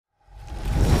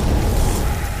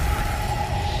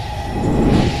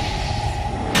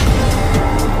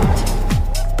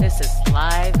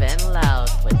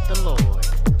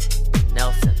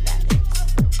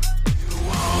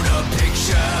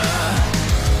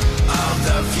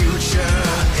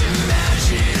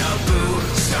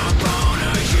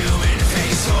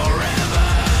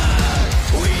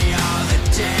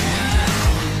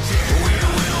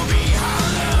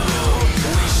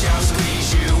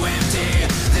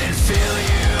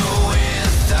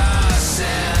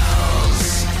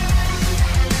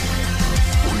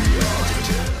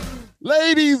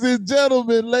Ladies and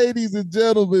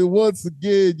gentlemen, once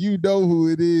again, you know who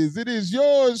it is. It is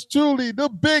yours truly, the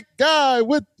big guy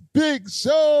with the big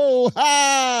show.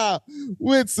 Ha!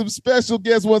 With some special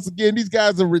guests once again. These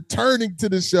guys are returning to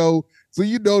the show. So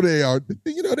you know they are,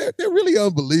 they're really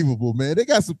unbelievable, man. They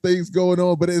got some things going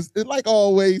on, but it's like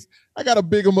always, I got to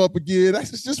big them up again.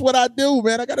 That's just what I do,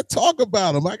 man. I got to talk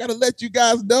about them. I got to let you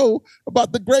guys know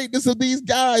about the greatness of these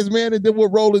guys, man, and then we'll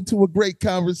roll into a great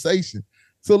conversation.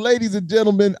 So, ladies and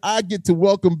gentlemen, I get to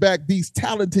welcome back these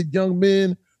talented young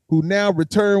men who now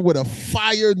return with a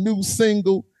fire new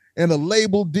single and a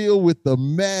label deal with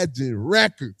Imagine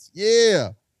Records. Yeah.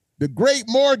 The great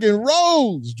Morgan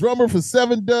Rose, drummer for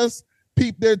Seven Dust,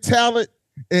 peeped their talent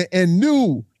and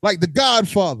knew, like the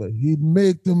Godfather, he'd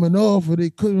make them an offer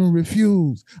they couldn't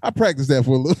refuse. I practiced that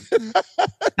for a little.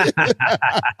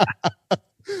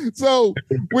 So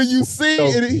when you see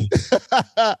and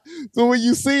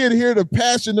hear the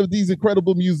passion of these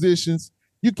incredible musicians,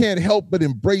 you can't help but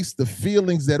embrace the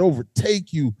feelings that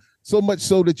overtake you, so much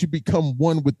so that you become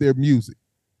one with their music.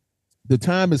 The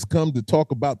time has come to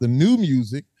talk about the new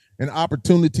music and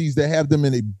opportunities that have them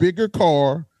in a bigger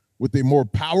car with a more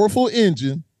powerful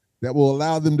engine that will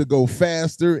allow them to go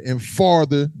faster and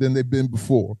farther than they've been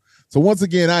before. So once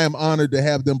again, I am honored to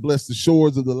have them bless the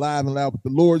shores of the Live and Loud with the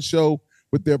Lord show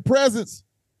with their presence.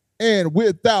 And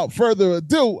without further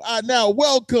ado, I now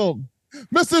welcome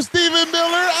Mr. Stephen Miller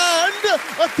and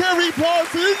Kerry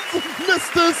Parsons,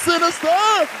 Mr. Sinister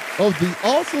of the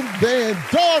awesome band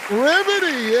Dark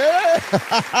Remedy.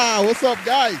 Yeah. What's up,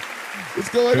 guys? What's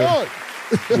going on?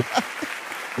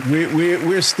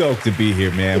 We're stoked to be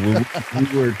here, man.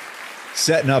 We were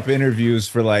setting up interviews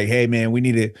for like, hey, man, we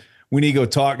need to go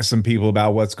talk to some people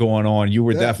about what's going on. You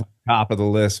were definitely top of the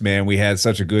list, man. We had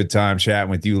such a good time chatting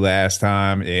with you last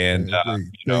time, and thank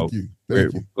you.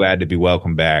 We're glad to be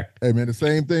welcome back. Hey, man, the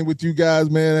same thing with you guys,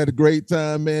 man. I had a great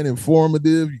time, man.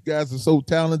 Informative. You guys are so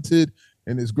talented,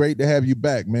 and it's great to have you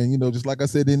back, man. You know, just like I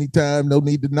said, anytime, no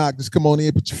need to knock. Just come on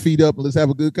in, put your feet up, and let's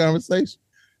have a good conversation.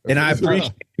 And I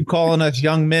appreciate you calling us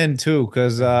young men too,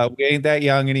 because we ain't that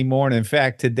young anymore. And in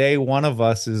fact, today one of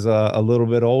us is a little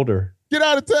bit older. Get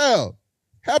out of town.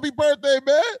 Happy birthday,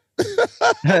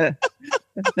 man.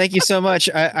 Thank you so much.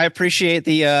 I appreciate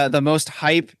the most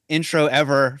hype intro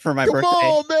ever for my birthday.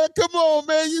 Come on,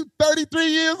 man. You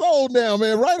 33 years old now,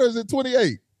 man, right? Or is it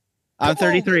 28? I'm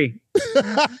 33.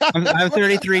 I'm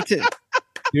 33 too.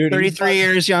 33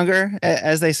 years younger,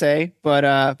 as they say.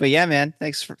 But yeah, man,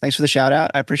 thanks for the shout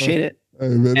out. I appreciate it. Hey,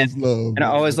 man, it's love. And I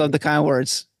always love the kind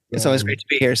words. It's always great to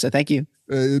be here. So thank you.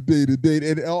 Indeed.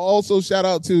 And also shout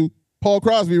out to Paul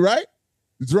Crosby, right?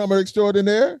 The drummer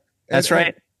extraordinaire. That's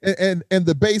right. And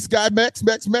the bass guy, Mex,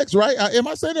 right? Am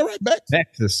I saying that right, Mex?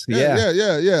 Texas,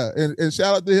 yeah. And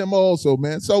shout out to him also,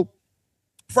 man. So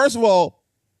first of all,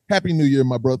 Happy New Year,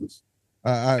 my brothers.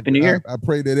 Happy New Year. I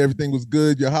pray that everything was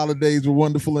good. Your holidays were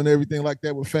wonderful and everything like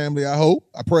that with family. I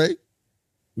pray.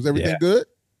 Was everything good?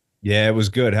 Yeah, it was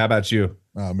good. How about you?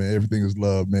 Oh, man, everything is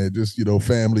love, man. Just,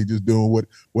 family, just doing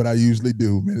what I usually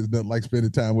do, man. It's nothing like spending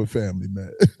time with family,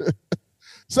 man.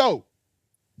 So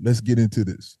let's get into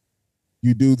this.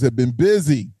 You dudes have been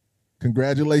busy.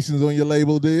 Congratulations on your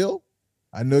label deal.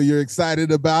 I know you're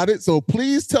excited about it. So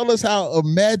please tell us how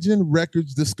Imagine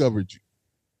Records discovered you.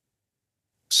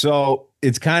 So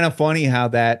it's kind of funny how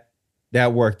that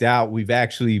worked out. We've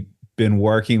actually been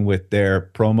working with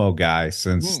their promo guy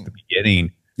since the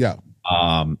beginning. Yeah.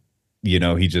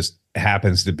 He just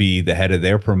happens to be the head of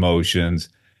their promotions.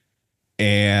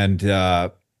 And,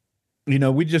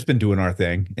 we've just been doing our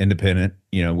thing, independent.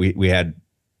 We had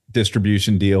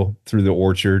distribution deal through the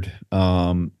Orchard.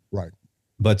 Right.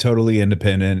 But totally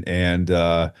independent. And,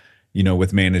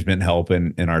 with management help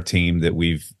and our team that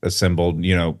we've assembled,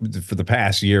 for the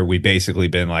past year, we've basically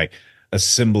been like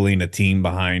assembling a team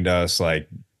behind us, like,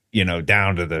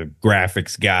 down to the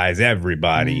graphics guys,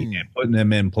 everybody, and putting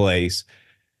them in place.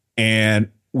 And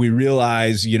we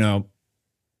realize,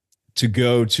 to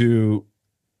go to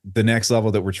the next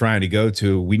level that we're trying to go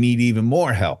to, we need even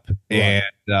more help. Right.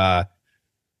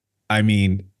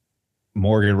 And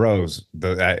Morgan Rose,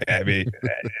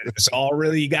 it's all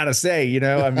really you got to say,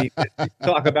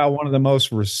 talk about one of the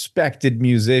most respected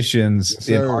musicians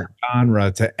in our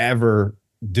genre to ever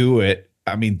do it.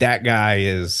 That guy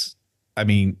is,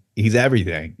 he's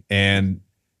everything. And,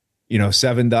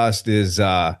 Seven Dust is,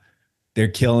 they're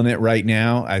killing it right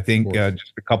now. I think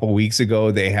just a couple of weeks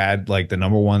ago, they had like the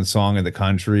 #1 song in the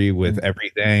country with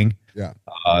Everything. Yeah.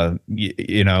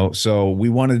 So we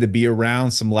wanted to be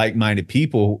around some like-minded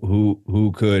people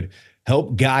who could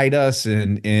help guide us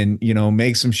and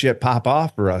make some shit pop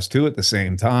off for us too at the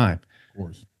same time. Of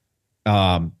course.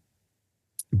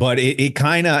 but it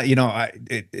kind of,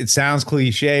 it sounds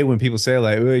cliche when people say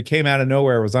like, "Oh, it came out of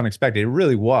nowhere, it was unexpected." It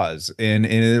really was. And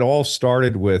it all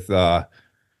started with,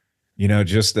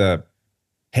 just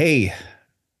hey,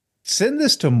 send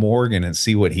this to Morgan and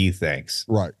see what he thinks.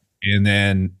 Right. And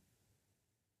then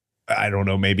I don't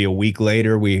know, maybe a week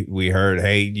later, we heard,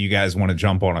 "Hey, you guys want to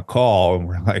jump on a call?" And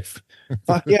we're like,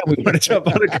 "Fuck yeah, we want to jump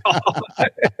on a call."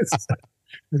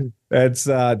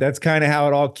 That's kind of how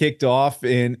it all kicked off.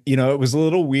 And it was a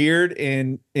little weird,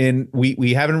 and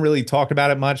we haven't really talked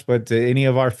about it much, but to any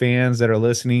of our fans that are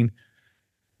listening,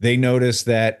 they noticed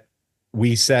that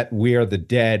we set "We Are the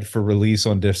Dead" for release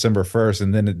on December 1st,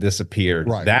 and then it disappeared.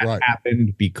 Right, That right.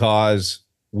 happened because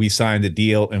we signed the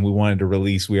deal and we wanted to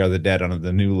release "We Are the Dead" under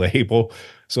the new label.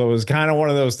 So it was kind of one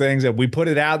of those things that we put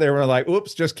it out there. We're like,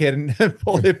 "Oops, just kidding," and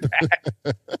pulled it back.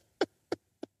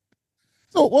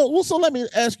 So let me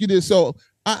ask you this. So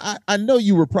I know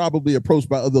you were probably approached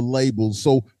by other labels.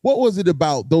 So what was it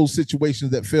about those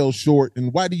situations that fell short,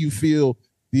 and why do you feel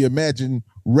the Imagine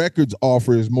Records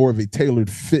offer is more of a tailored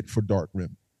fit for Dark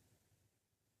Rim?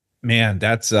 Man,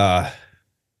 that's a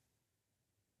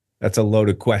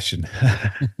loaded question.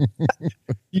 I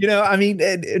mean,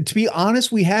 to be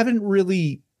honest, we haven't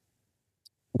really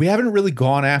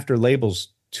gone after labels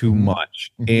too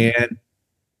much. And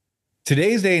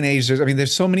today's day and age,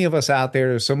 there's so many of us out there.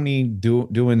 There's so many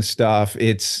doing stuff.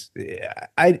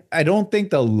 I don't think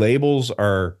the labels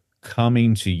are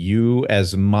coming to you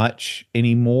as much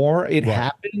anymore. It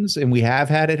happens, and we have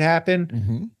had it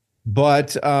happen.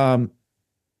 But honestly,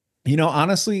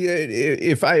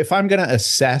 if I'm gonna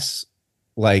assess,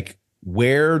 like,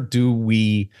 where do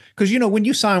we? Because when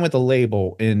you sign with a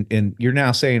label and you're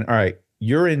now saying, all right,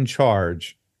 you're in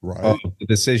charge of the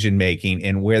decision making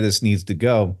and where this needs to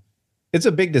go. It's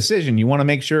a big decision. You want to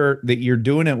make sure that you're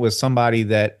doing it with somebody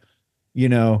that,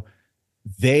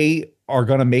 they are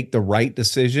going to make the right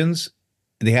decisions.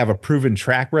 They have a proven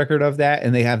track record of that,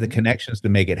 and they have the connections to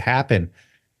make it happen.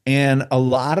 And a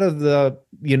lot of the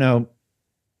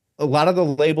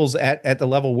labels at the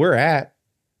level we're at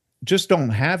just don't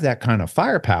have that kind of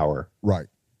firepower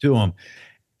to them.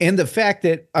 And the fact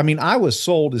that, I was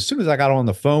sold as soon as I got on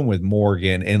the phone with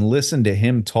Morgan and listened to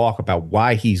him talk about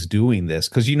why he's doing this.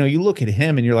 Cause you look at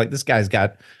him and you're like, this guy's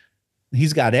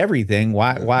he's got everything.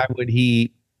 Why would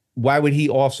he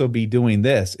also be doing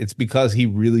this? It's because he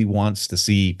really wants to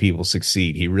see people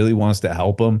succeed. He really wants to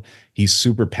help them. He's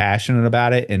super passionate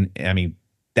about it. And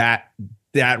that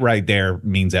right there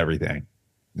means everything.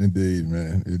 Indeed,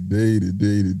 man.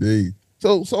 Indeed.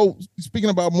 So speaking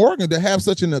about Morgan, to have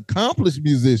such an accomplished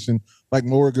musician like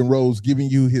Morgan Rose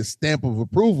giving you his stamp of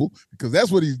approval, because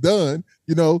that's what he's done,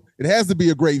 it has to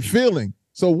be a great feeling.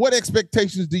 So what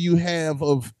expectations do you have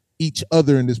of each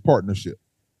other in this partnership?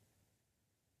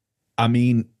 I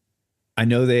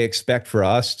know they expect for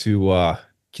us to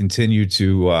continue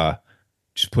to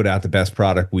just put out the best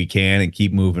product we can and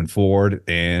keep moving forward.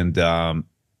 And,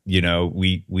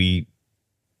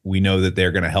 we know that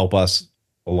they're going to help us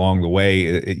along the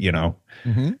way,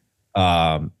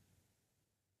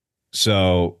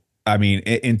 So,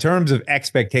 in terms of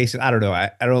expectation, I don't know.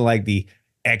 I don't like the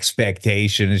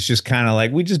expectation. It's just kind of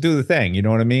like, we just do the thing. You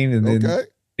know what I mean? And then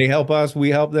they help us, we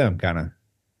help them, kind of.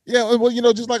 Yeah. Well,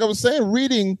 just like I was saying,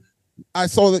 reading, I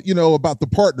saw that, about the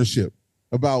partnership,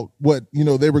 about what,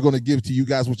 they were going to give to you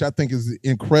guys, which I think is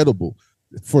incredible.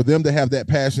 For them to have that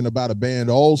passion about a band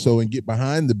also and get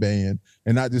behind the band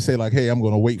and not just say like, hey, I'm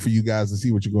going to wait for you guys to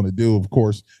see what you're going to do. Of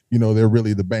course, they're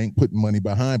really the bank putting money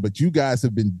behind, but you guys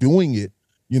have been doing it,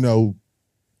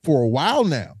 for a while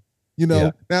now,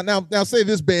 now say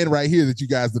this band right here that you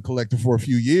guys the collective for a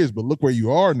few years, but look where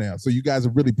you are now. So you guys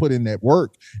have really put in that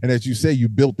work. And as you say, you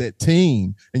built that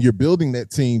team and you're building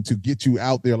that team to get you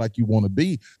out there like you want to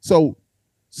be. So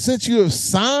since you have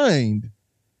signed,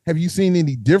 have you seen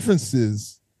any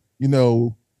differences,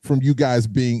 from you guys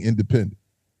being independent?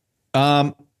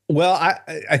 Well,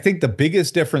 I think the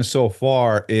biggest difference so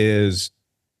far is,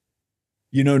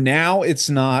 now it's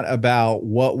not about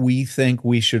what we think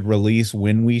we should release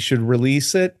when we should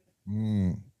release it.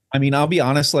 I'll be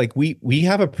honest, like we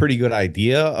have a pretty good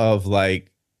idea of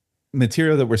like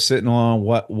material that we're sitting on,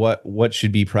 what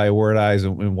should be prioritized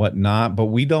and what not, but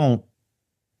we don't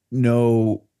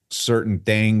know certain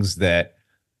things that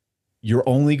you're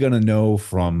only going to know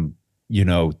from,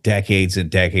 decades and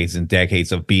decades and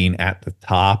decades of being at the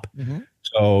top.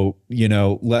 So,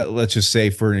 let's just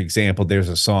say, for an example, there's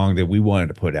a song that we wanted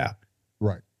to put out.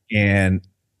 Right. And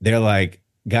they're like,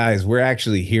 guys, we're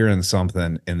actually hearing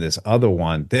something in this other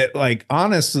one that, like,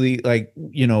 honestly, like,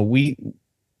 we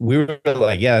were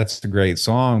like, yeah, that's a great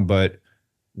song, but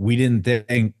we didn't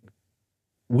think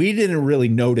we didn't really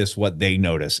notice what they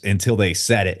noticed until they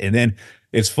said it. And then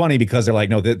it's funny because they're like,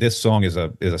 no, this song is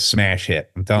a smash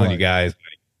hit. I'm telling you guys,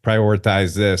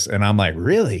 prioritize this. And I'm like,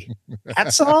 really?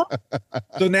 That song?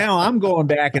 So now I'm going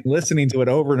back and listening to it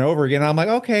over and over again. I'm like,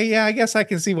 okay, yeah, I guess I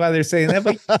can see why they're saying that.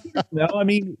 But no, I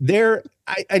mean,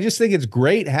 I just think it's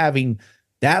great having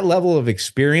that level of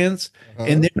experience,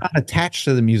 and they're not attached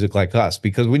to the music like us,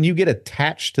 because when you get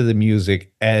attached to the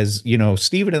music, as you know,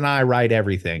 Steven and I write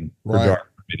everything for Dark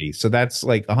Remedy. So that's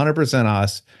like 100%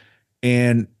 us.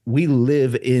 And we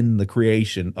live in the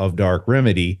creation of Dark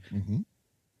Remedy.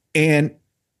 And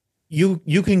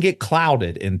you can get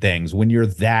clouded in things when you're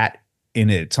that in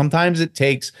it. Sometimes it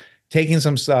takes taking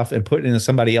some stuff and putting it in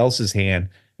somebody else's hand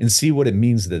and see what it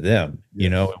means to them, you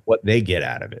know, what they get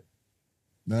out of it.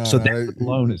 So that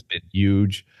alone has been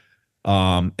huge.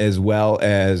 As well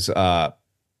as,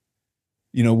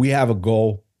 you know, we have a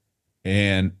goal,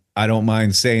 and I don't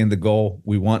mind saying the goal.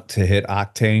 We want to hit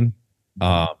Octane.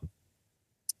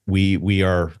 We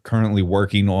are currently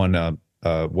working on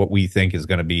what we think is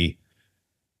going to be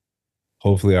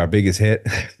hopefully our biggest hit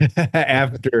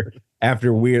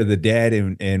after We Are the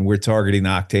Dead, and we're targeting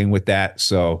Octane with that.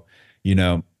 So, you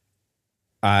know,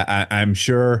 I'm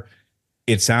sure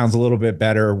it sounds a little bit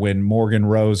better when Morgan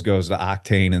Rose goes to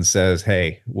Octane and says,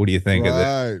 hey, what do you think of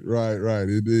this? Right.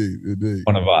 Indeed.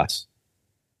 One of us.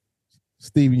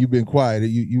 Steven, you've been quiet.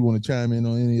 You want to chime in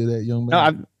on any of that, young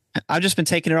man? No, I've just been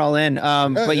taking it all in.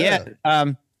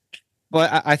 But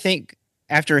I think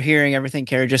after hearing everything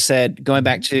Carrie just said, going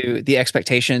back to the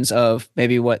expectations of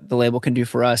maybe what the label can do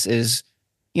for us is,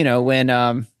 you know, when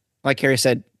like Carrie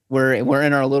said, we're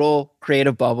in our little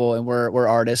creative bubble, and we're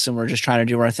artists, and we're just trying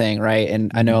to do our thing, right? And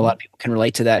I know a lot of people can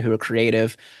relate to that who are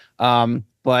creative.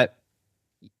 But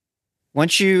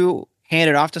once you hand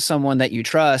it off to someone that you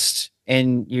trust,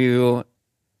 and you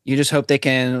just hope they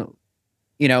can,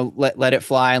 you know, let it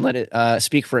fly and let it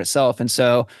speak for itself. And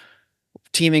so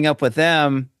teaming up with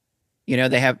them, you know,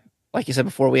 they have, like you said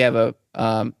before, we have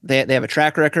they have a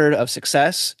track record of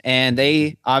success, and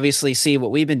they obviously see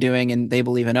what we've been doing, and they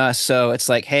believe in us. So it's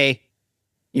like, hey,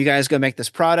 you guys go make this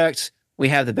product. We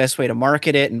have the best way to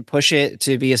market it and push it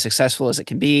to be as successful as it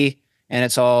can be. And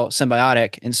it's all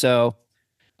symbiotic. And so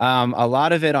a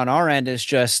lot of it on our end is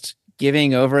just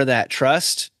giving over that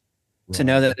trust to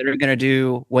know that they're going to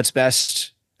do what's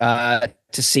best to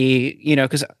see, you know,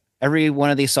 because every one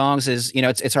of these songs is, you know,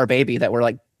 it's our baby that we're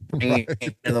like bringing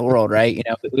into the world, right? You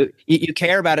know, you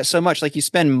care about it so much. Like, you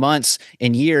spend months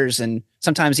and years and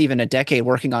sometimes even a decade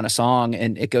working on a song,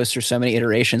 and it goes through so many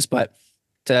iterations. But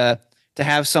to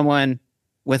have someone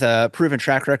with a proven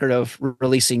track record of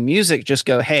releasing music just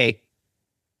go, hey,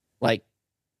 like,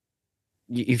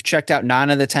 you've checked out 9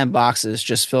 of the 10 boxes,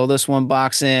 just fill this one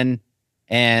box in,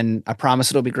 and I promise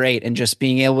it'll be great. And just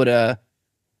being able to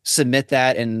submit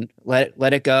that and let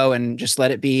it go and just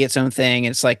let it be its own thing.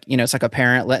 And it's like, you know, it's like a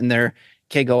parent letting their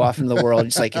kid go off into the world.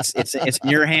 It's like, it's in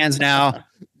your hands now.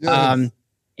 Yes.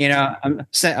 You know,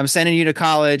 I'm sending you to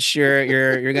college.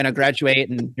 You're going to graduate,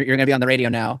 and you're going to be on the radio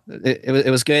now. It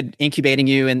was good incubating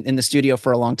you in the studio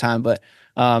for a long time, but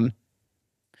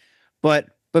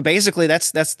basically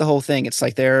that's the whole thing. It's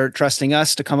like they're trusting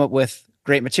us to come up with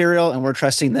great material, and we're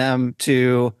trusting them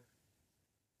to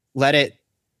let it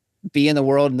be in the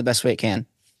world in the best way it can.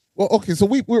 Well, okay, so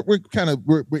we're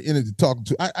in it to talk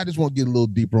to. I just want to get a little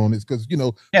deeper on this, because, you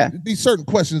know, these certain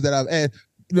questions that I've asked,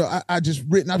 you know, I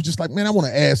was just like, man, I want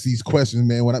to ask these questions,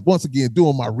 man, when I once again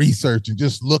doing my research and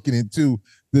just looking into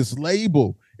this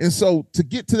label. And so to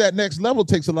get to that next level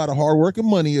takes a lot of hard work and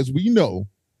money, as we know.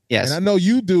 Yes. And I know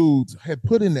you dudes have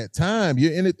put in that time.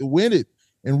 You're in it to win it.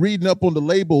 And reading up on the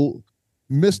label,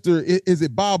 is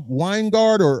it Bob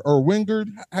Weingard or Wingard?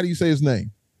 How do you say his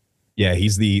name? Yeah,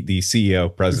 he's the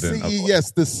CEO, president.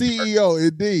 Yes, the CEO,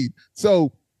 indeed.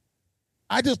 So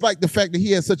I just like the fact that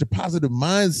he has such a positive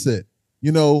mindset,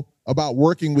 you know, about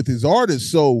working with his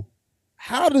artists. So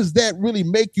how does that really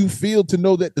make you feel to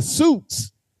know that the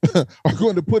Suits are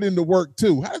going to put in the work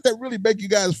too? How does that really make you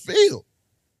guys feel?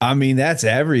 I mean, that's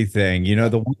everything. You know,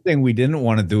 the one thing we didn't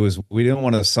want to do is we didn't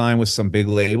want to sign with some big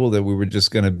label that we were just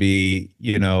going to be,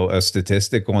 you know, a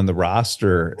statistic on the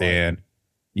roster. Right. And,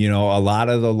 you know, a lot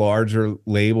of the larger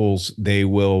labels, they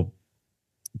will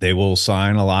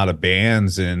sign a lot of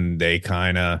bands, and they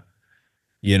kind of,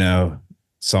 you know,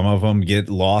 some of them get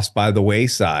lost by the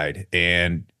wayside.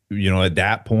 And, you know, at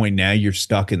that point now you're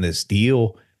stuck in this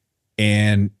deal.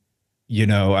 And, you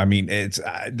know, I mean, it's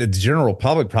the general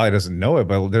public probably doesn't know it,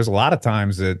 but there's a lot of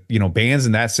times that, you know, bands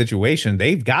in that situation,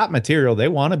 they've got material, they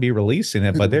want to be releasing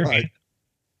it, but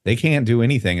they can't do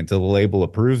anything until the label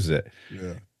approves it.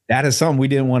 Yeah. that is something we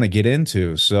didn't want to get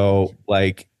into. So,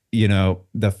 like,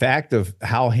 the fact of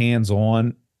how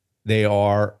hands-on they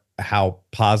are, how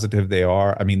positive they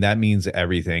are, I mean, that means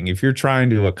everything. If you're trying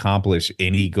to accomplish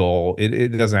any goal, it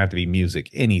doesn't have to be music,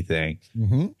 anything.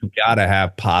 You got to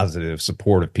have positive,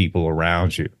 supportive people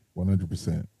around you.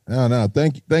 100%. No,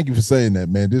 thank you for saying that,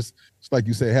 man. Just like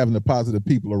you say, having the positive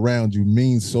people around you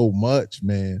means so much,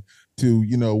 man, to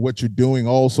what you're doing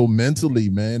also mentally,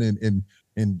 man, and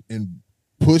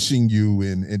pushing you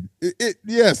and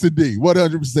yes, indeed,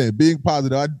 100%. Being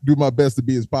positive. I do my best to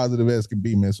be as positive as can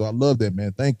be, man. So I love that,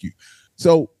 man. Thank you.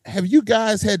 So have you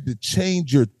guys had to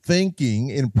change your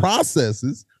thinking and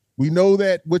processes? We know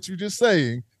that what you're just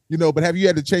saying, but have you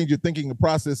had to change your thinking and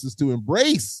processes to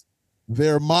embrace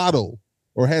their model,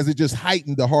 or has it just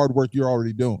heightened the hard work you're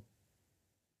already doing?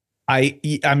 I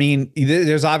mean,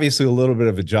 there's obviously a little bit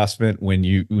of adjustment when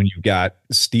you got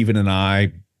Steven and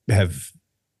I have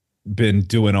been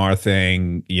doing our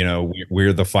thing.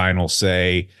 We're the final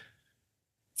say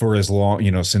for as long,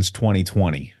 since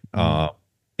 2020,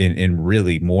 in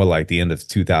really more like the end of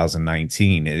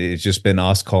 2019. It's just been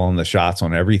us calling the shots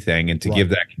on everything, and to give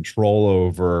that control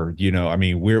over, I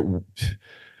mean,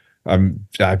 I'm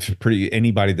pretty,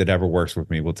 anybody that ever works with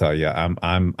me will tell you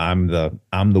I'm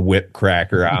the whip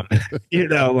cracker. I'm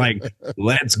like,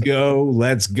 let's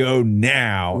go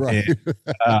now. Right.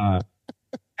 And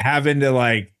having to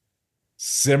like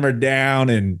simmer down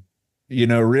and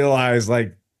realize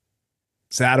like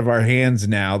it's out of our hands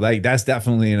now. Like, that's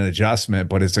definitely an adjustment,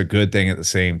 but it's a good thing at the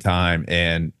same time.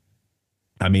 And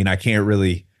I mean, I can't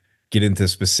really get into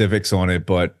specifics on it,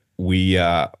 but we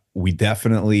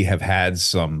definitely have had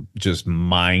some just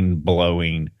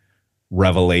mind-blowing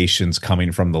revelations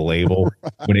coming from the label.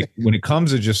 Right. when it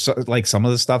comes to just like some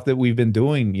of the stuff that we've been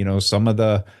doing, some of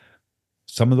the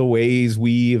ways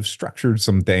we have structured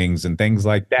some things and things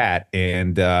like that.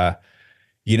 And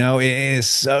it is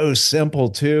so simple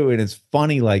too. And it's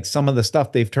funny, like some of the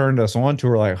stuff they've turned us on to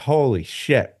are like, holy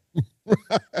shit.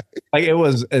 Right.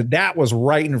 Like that was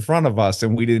right in front of us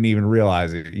and we didn't even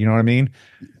realize it. You know what I mean?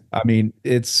 I mean,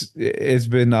 it's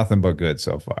been nothing but good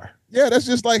so far. Yeah, that's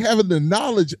just like having the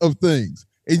knowledge of things.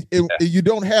 And you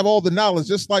don't have all the knowledge.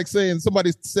 Just like saying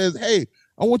somebody says, hey,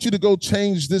 I want you to go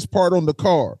change this part on the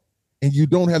car, and you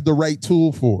don't have the right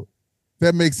tool for it.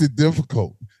 That makes it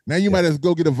difficult. Now you might have to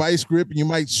go get a vice grip and you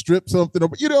might strip something.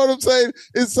 You know what I'm saying?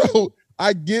 And so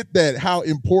I get that, how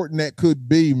important that could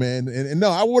be, man. And no,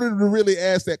 I wanted to really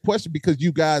ask that question because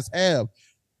you guys have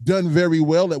done very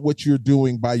well at what you're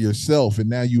doing by yourself, and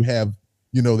now you have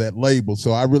that label.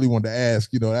 So I really wanted to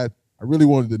ask, I really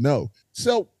wanted to know.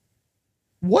 So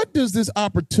what does this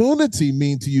opportunity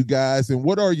mean to you guys, and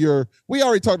what are we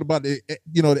already talked about the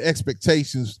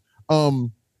expectations.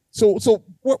 So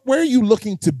where are you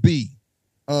looking to be,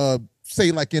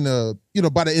 say like in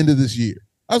by the end of this year?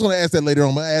 I was going to ask that later on.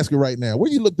 I'm going to ask it right now. Where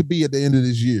do you look to be at the end of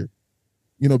this year,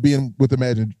 being with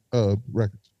Imagine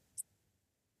Records?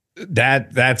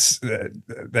 That's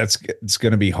it's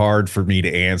going to be hard for me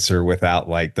to answer without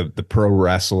like the pro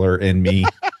wrestler in me,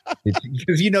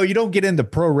 because you don't get into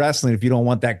pro wrestling if you don't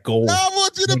want that goal. I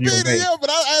want you to be there, yeah, but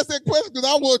I asked that question because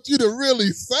I want you to really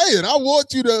say it. I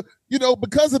want you to,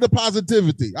 because of the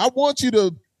positivity. I want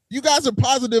you guys are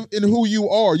positive in who you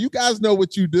are. You guys know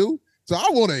what you do, so I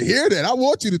want to hear that. I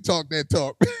want you to talk that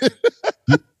talk.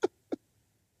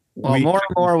 Well, more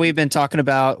and more, we've been talking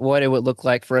about what it would look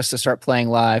like for us to start playing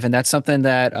live, and that's something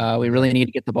that we really need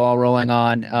to get the ball rolling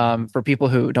on. For people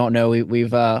who don't know,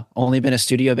 we've only been a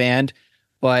studio band,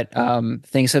 but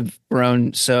things have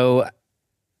grown so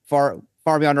far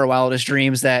beyond our wildest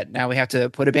dreams that now we have to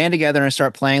put a band together and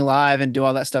start playing live and do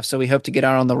all that stuff. So we hope to get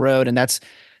out on the road, and that's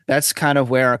kind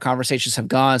of where our conversations have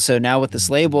gone. So now with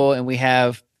this label, and we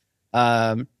have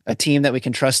a team that we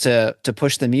can trust to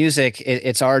push the music,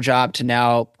 it's our job to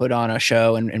now put on a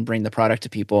show and bring the product to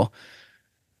people.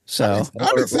 So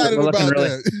I'm excited about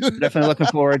that. Definitely looking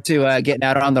forward to getting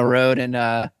out on the road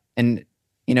and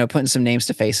putting some names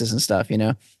to faces and stuff.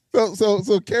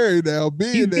 So Carrie, now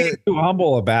being that too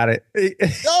humble about it.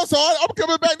 No, so I'm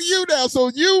coming back to you now.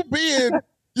 So you being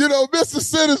Mr.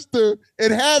 Sinister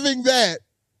and having that.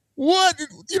 What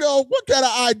kind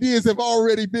of ideas have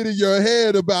already been in your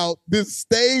head about this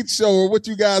stage show or what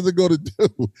you guys are going to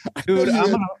do? Dude,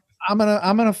 I'm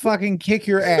gonna fucking kick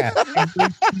your ass every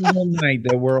single night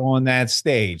that we're on that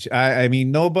stage. I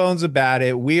mean, no bones about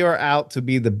it. We are out to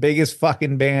be the biggest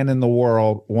fucking band in the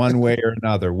world, one way or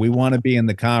another. We want to be in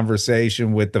the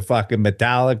conversation with the fucking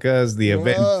Metallicas, the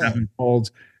Avenged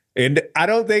Sevenfolds. And I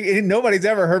don't think nobody's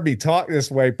ever heard me talk this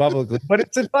way publicly, but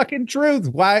it's the fucking truth.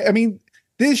 Why? I mean,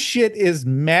 this shit is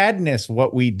madness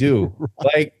what we do.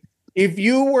 Right. Like, if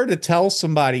you were to tell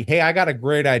somebody, hey, I got a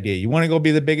great idea. You want to go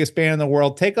be the biggest band in the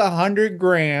world? Take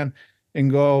 $100,000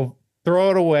 and go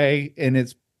throw it away, and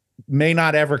it's may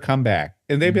not ever come back.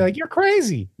 And they'd be like, you're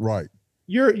crazy. Right.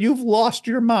 You've lost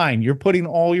your mind. You're putting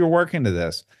all your work into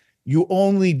this. You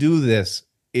only do this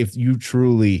if you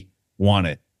truly want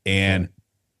it. And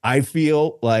I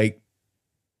feel like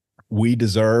we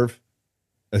deserve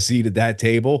a seat at that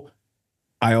table.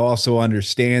 I also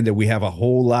understand that we have a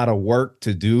whole lot of work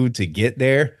to do to get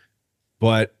there,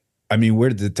 but I mean,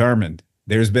 we're determined.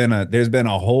 There's been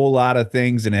a whole lot of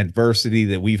things and adversity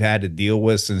that we've had to deal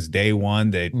with since day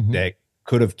one that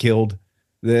could have killed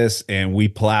this, and we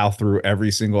plow through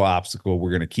every single obstacle. We're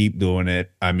going to keep doing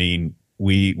it. I mean,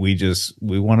 we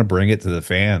want to bring it to the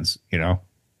fans, you know.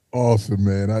 Awesome,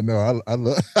 man. I know. I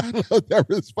love that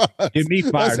response. Get me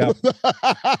fired up.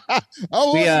 I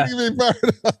want you to be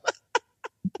fired up.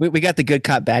 We got the good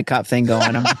cop, bad cop thing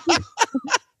going.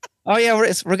 Oh yeah,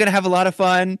 we're gonna have a lot of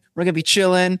fun. We're gonna be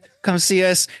chilling. Come see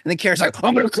us. And then Kara's like,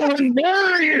 I'm gonna come and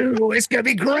marry you. It's gonna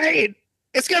be great.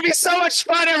 It's gonna be so much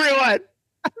fun, everyone.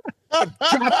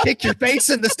 Drop kick your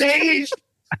face in the stage.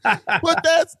 But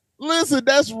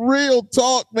that's real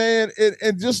talk, man.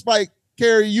 And just like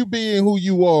Carrie, you being who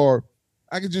you are,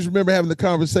 I can just remember having the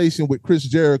conversation with Chris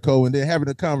Jericho and then having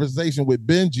a conversation with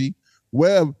Benji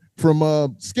Webb from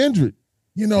Skindred.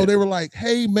 You know, they were like,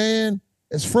 hey, man,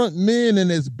 as front men and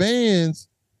as bands,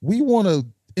 we want to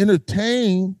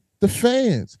entertain the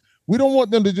fans. We don't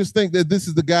want them to just think that this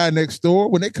is the guy next door.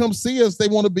 When they come see us, they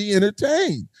want to be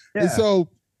entertained. Yeah. And so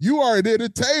you are an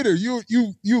entertainer. You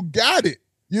got it.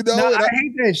 You know, no, I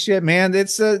hate that shit, man.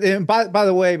 It's and by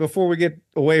the way, before we get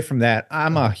away from that,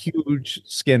 I'm a huge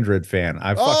Skindred fan.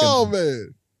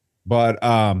 Man.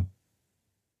 But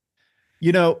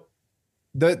you know,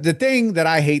 the thing that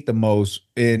I hate the most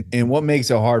and what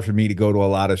makes it hard for me to go to a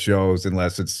lot of shows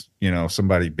unless it's, you know,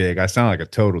 somebody big. I sound like a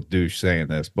total douche saying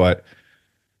this, but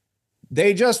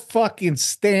they just fucking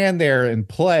stand there and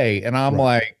play, and I'm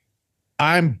like,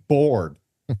 I'm bored.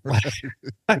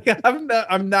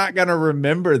 I'm not gonna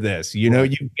remember this. You know,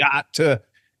 you've got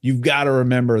to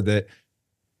remember that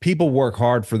people work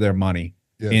hard for their money,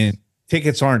 and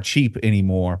tickets aren't cheap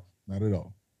anymore. Not at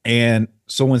all. And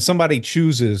so when somebody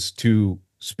chooses to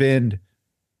spend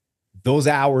those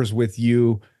hours with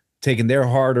you, taking their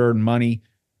hard-earned money,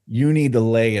 you need to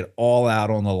lay it all out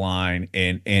on the line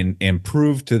and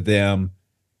prove to them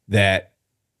that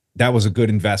that was a good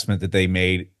investment that they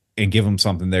made, and give them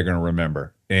something they're going to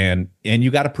remember. And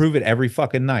you got to prove it every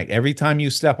fucking night. Every time you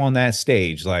step on that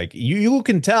stage, like you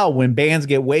can tell when bands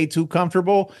get way too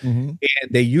comfortable and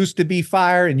they used to be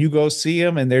fire, and you go see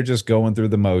them and they're just going through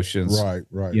the motions.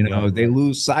 Right. You know, they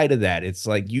lose sight of that. It's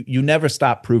like you never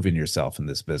stop proving yourself in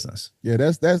this business. Yeah,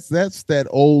 that's that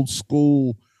old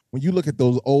school. When you look at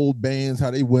those old bands,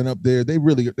 how they went up there, they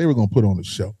were going to put on a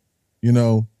show. You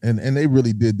know, and they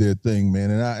really did their thing,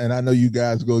 man. And I know you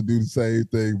guys go do the same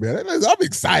thing, man. I'm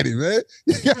excited, man.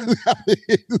 You guys got me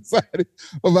excited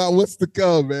about what's to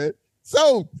come, man.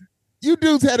 So you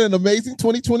dudes had an amazing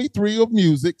 2023 of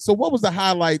music. So what was the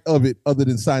highlight of it other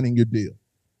than signing your deal?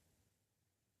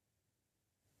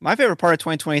 My favorite part of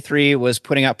 2023 was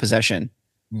putting out Possession.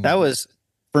 That was,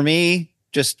 for me,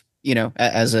 just, you know,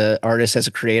 as an artist, as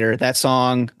a creator, that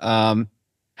song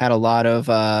had a lot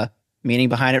of meaning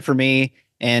behind it for me,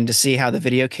 and to see how the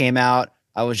video came out,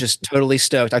 I was just totally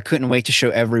stoked. I couldn't wait to show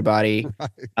everybody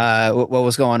what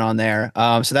was going on there.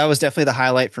 So that was definitely the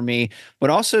highlight for me,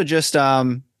 but also just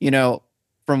you know,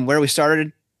 from where we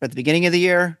started at the beginning of the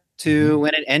year to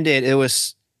when it ended,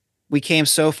 we came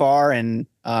so far, and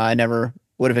I never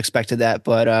would have expected that,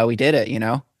 but we did it, you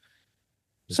know.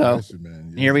 So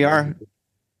here we are.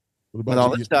 With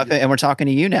all this stuff, and we're talking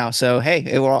to you now. So, hey,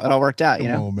 it all worked out, you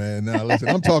know? Come on, man. Now, listen,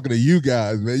 I'm talking to you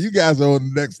guys, man. You guys are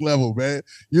on the next level, man.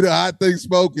 You know, hot thing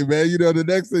spoken, man. You know, the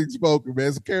next thing spoken,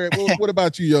 man. So, Karen, what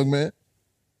about you, young man?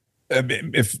 I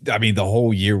mean, the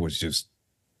whole year was just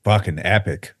fucking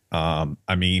epic.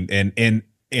 I mean, and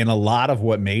a lot of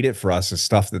what made it for us is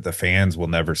stuff that the fans will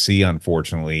never see,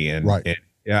 unfortunately. And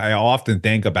I often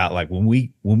think about, like, when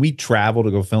we travel to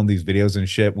go film these videos and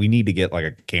shit, we need to get like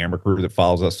a camera crew that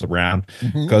follows us around,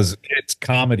 because it's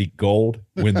comedy gold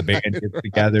when the band gets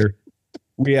together.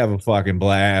 We have a fucking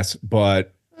blast.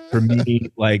 But for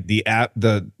me, like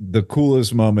the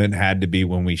coolest moment had to be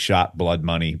when we shot Blood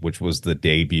Money, which was the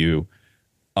debut.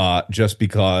 Just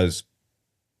because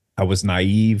I was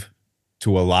naive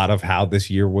to a lot of how this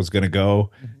year was going to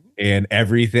go, and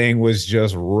everything was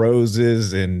just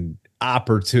roses and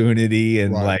opportunity,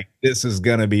 and like, this is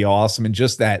gonna be awesome. And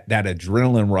just that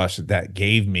adrenaline rush that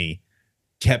gave me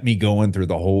kept me going through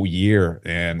the whole year.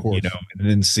 And, you know, and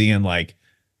then seeing like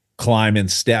climbing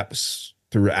steps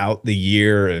throughout the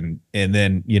year and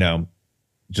then, you know,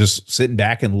 just sitting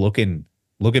back and looking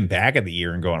back at the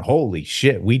year and going, holy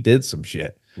shit, we did some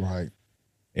shit. Right.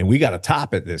 And we got to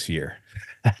top it this year.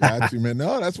 Got you, man.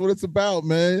 No, that's what it's about,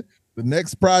 man. The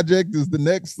next project is the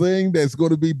next thing that's going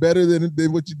to be better than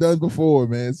what you've done before,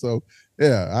 man. So,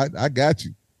 yeah, I got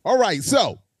you. All right,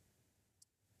 so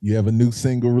you have a new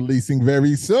single releasing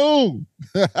very soon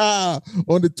on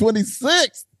the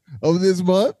 26th of this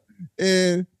month.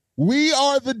 And We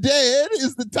Are the Dead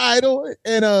is the title.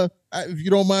 And if you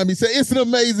don't mind me saying, it's an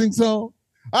amazing song.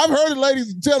 I've heard it,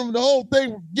 ladies and gentlemen, the whole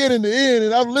thing from beginning to end,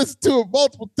 and I've listened to it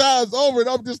multiple times over, and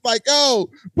I'm just like, oh,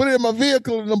 put it in my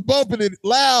vehicle, and I'm bumping it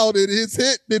loud, and it's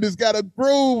hitting, and it's got a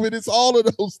groove, and it's all of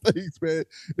those things, man.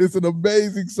 It's an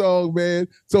amazing song, man.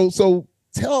 So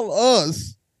tell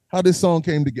us how this song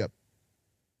came together.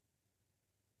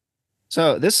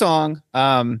 So this song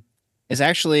is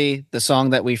actually the song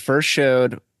that we first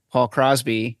showed Paul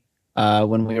Crosby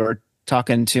when we were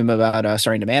talking to him about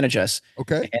starting to manage us.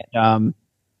 Okay. And,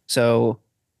 so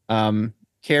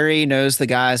Carrie knows the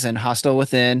guys in Hostile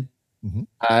Within,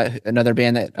 another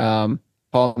band that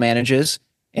Paul manages.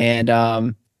 And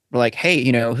we're like,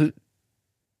 hey,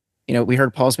 we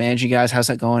heard Paul's managing you guys. How's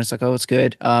that going? It's like, oh, it's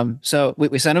good. So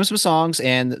we sent him some songs,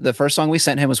 and the first song we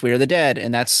sent him was We Are the Dead.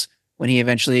 And that's when he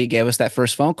eventually gave us that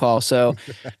first phone call. So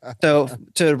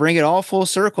to bring it all full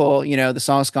circle, the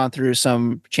song's gone through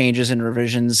some changes and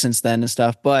revisions since then and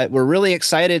stuff, but we're really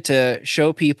excited to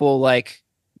show people like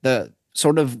the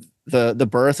sort of the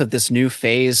birth of this new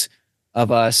phase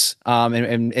of us.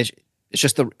 And it's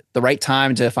just the right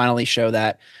time to finally show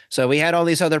that. So we had all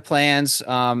these other plans.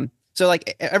 So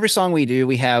like every song we do,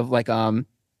 we have like,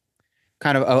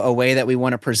 kind of a way that we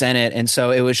want to present it. And so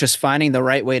it was just finding the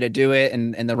right way to do it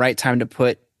and the right time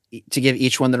to give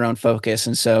each one their own focus.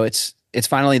 And so it's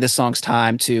finally this song's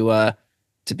time to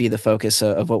be the focus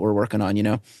of what we're working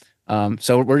on,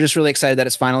 so we're just really excited that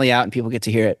it's finally out and people get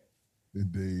to hear it.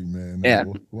 Indeed, man. Yeah.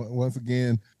 Once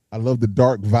again, I love the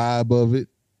dark vibe of it,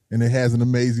 and it has an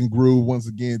amazing groove once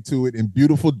again to it, and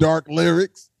beautiful dark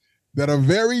lyrics that are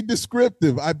very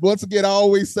descriptive. I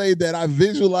always say that I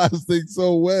visualize things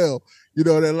so well, that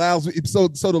allows me. So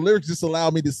the lyrics just allow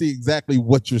me to see exactly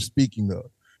what you're speaking of.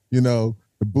 The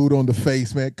boot on the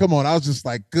face, man. Come on, I was just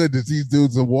like, goodness, these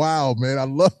dudes are wild, man. I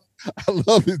love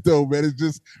it though, man. It's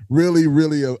just really,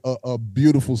 really a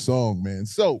beautiful song, man.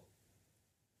 So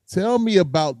tell me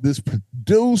about this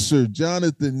producer,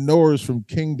 Jonathan Norris from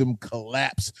Kingdom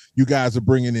Collapse, you guys are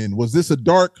bringing in. Was this a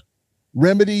Dark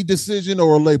Remedy decision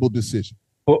or a label decision?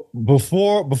 But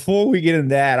before we get into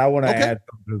that, I want to add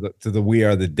to the We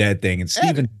Are the Dead thing. And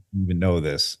Steven didn't even know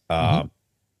this. How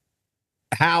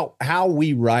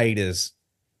we write is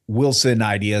we'll send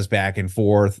ideas back and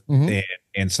forth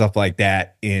and stuff like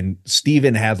that. And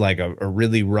Steven had like a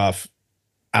really rough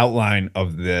outline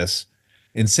of this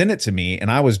and sent it to me. And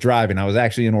I was driving. I was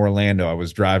actually in Orlando. I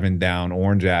was driving down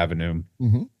Orange Avenue,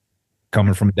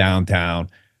 coming from downtown.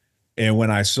 And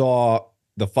when I saw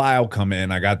the file come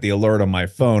in, I got the alert on my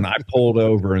phone. I pulled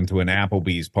over into an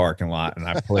Applebee's parking lot and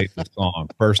I played the song.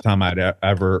 First time I'd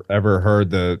ever heard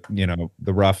the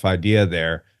rough idea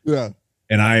there. Yeah.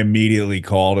 And I immediately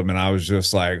called him and I was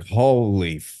just like,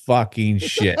 holy fucking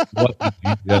shit. What did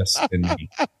you just send me?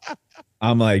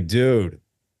 I'm like, dude,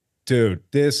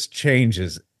 this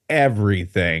changes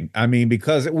everything. I mean,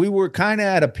 because we were kind of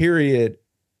at a period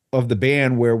of the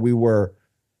band where we were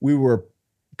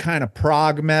kind of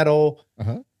prog metal,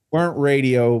 weren't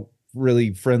radio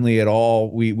really friendly at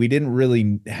all. We didn't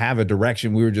really have a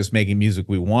direction. We were just making music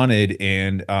we wanted,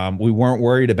 and we weren't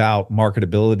worried about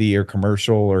marketability or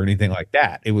commercial or anything like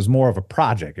that. It was more of a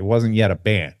project. It wasn't yet a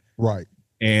band. Right.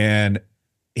 And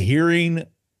hearing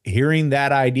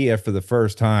that idea for the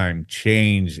first time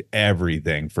changed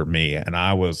everything for me. And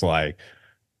I was like,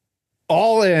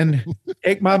 all in,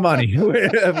 take my money.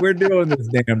 We're doing this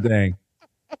damn thing.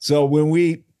 So when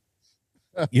we,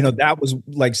 that was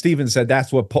like Steven said,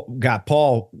 that's what got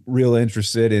Paul real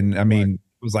interested in. I mean,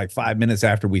 it was like 5 minutes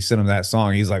after we sent him that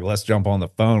song. He's like, let's jump on the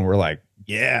phone. We're like,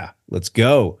 yeah, let's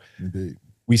go. Indeed.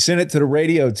 We sent it to the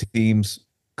radio teams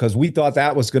because we thought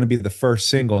that was going to be the first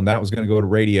single and that was going to go to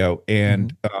radio.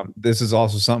 And this is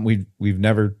also something we've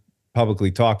never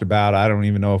publicly talked about. I don't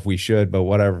even know if we should, but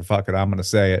whatever, fuck it, I'm going to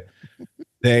say it.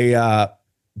 They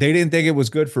didn't think it was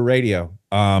good for radio.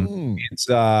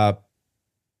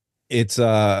 It's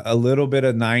a little bit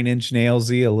of Nine Inch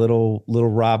Nailsy, a little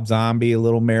Rob Zombie, a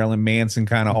little Marilyn Manson,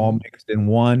 kind of all mixed in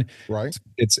one. Right.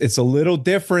 It's a little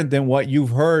different than what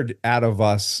you've heard out of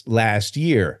us last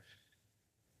year.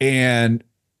 And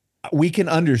we can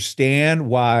understand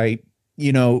why,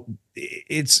 you know,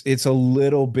 it's a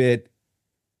little bit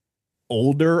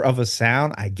older of a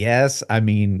sound, I guess. I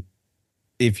mean,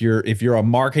 if you're a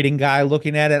marketing guy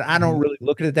looking at it, I don't really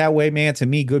look at it that way, man. To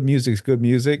me, good music's good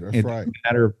music. That's It right. doesn't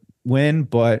matter when,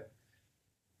 but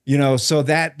you know, so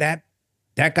that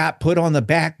got put on the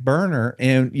back burner,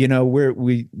 and you know,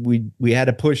 we had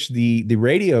to push the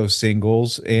radio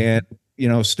singles, and you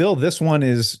know, still this one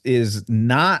is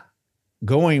not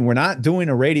going. We're not doing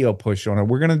a radio push on it.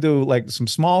 We're gonna do like some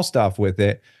small stuff with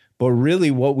it, but really,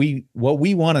 what we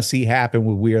want to see happen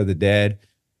with We Are the Dead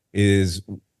is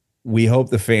we hope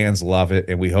the fans love it,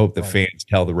 and we hope the fans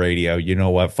tell the radio, you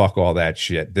know what, fuck all that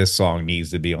shit. This song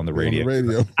needs to be on the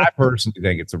radio. I personally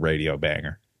think it's a radio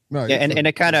banger. No, yeah, and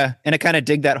it kind of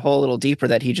dig that hole a little deeper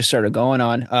that he just started going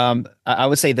on. I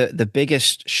would say the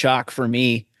biggest shock for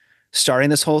me starting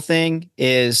this whole thing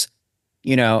is,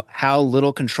 you know, how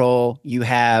little control you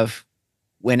have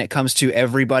when it comes to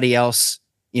everybody else.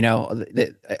 You know,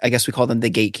 I guess we call them the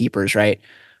gatekeepers, right?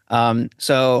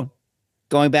 So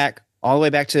going back all the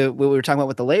way back to what we were talking about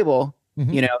with the label,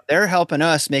 you know, they're helping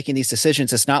us making these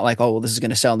decisions. It's not like, oh, well, this is going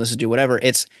to sell and this is do whatever.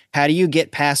 It's how do you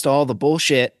get past all the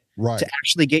bullshit to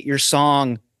actually get your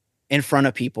song in front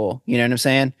of people? You know what I'm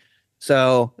saying?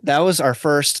 So that was our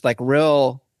first like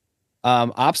real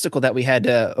obstacle that we had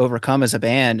to overcome as a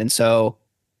band. And so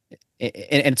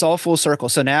and it's all full circle.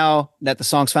 So now that the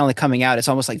song's finally coming out, it's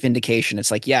almost like vindication.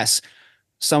 It's like, yes,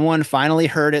 someone finally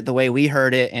heard it the way we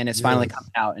heard it, and it's finally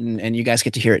coming out, and you guys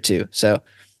get to hear it too. So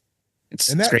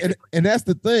it's great. And that's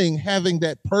the thing, having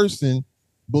that person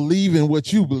believe in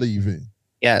what you believe in.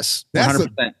 Yes,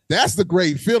 100%. That's the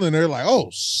great feeling. They're like, oh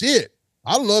shit,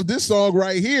 I love this song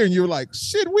right here. And you're like,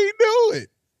 shit, we knew it.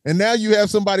 And now you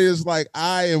have somebody that's like,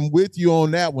 I am with you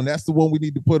on that one. That's the one we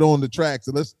need to put on the track.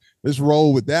 So let's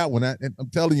roll with that one. And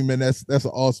I'm telling you, man, that's an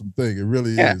awesome thing. It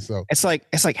really is. So it's like,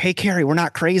 hey, Carrie, we're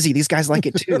not crazy. These guys like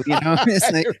it too. You know,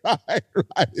 it's like,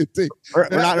 we're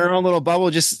not in our own little bubble,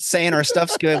 just saying our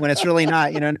stuff's good when it's really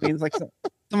not. You know what I mean? It's like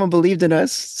someone believed in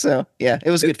us. So yeah,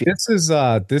 it was a good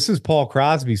feeling. This is Paul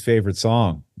Crosby's favorite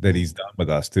song that he's done with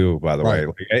us too, by the way.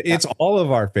 Like, it's all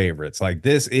of our favorites. Like,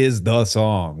 this is the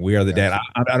song, We Are the Dead.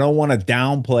 I don't want to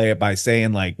downplay it by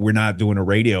saying like we're not doing a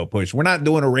radio push. We're not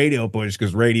doing a radio push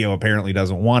because radio apparently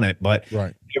doesn't want it, but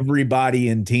everybody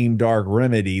in Team Dark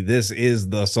Remedy, this is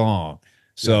the song.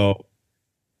 So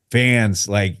fans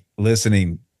like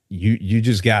listening, you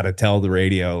just got to tell the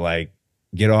radio, like,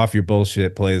 get off your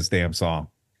bullshit, play this damn song.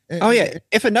 Oh yeah,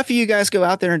 if enough of you guys go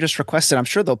out there and just request it, I'm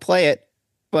sure they'll play it,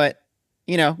 but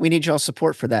you know, we need y'all's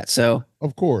support for that. So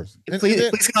of course, please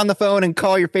get on the phone and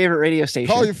call your favorite radio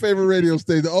station. Call your favorite radio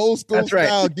station, the old school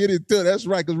style. Get it to. That's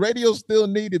right, because radio's still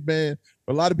needed, man.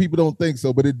 But a lot of people don't think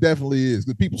so, but it definitely is.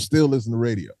 Because people still listen to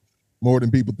radio more than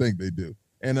people think they do.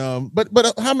 And but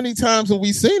how many times have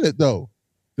we seen it though?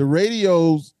 The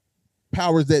radio's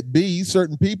powers that be,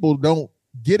 certain people don't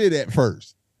get it at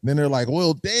first. And then they're like,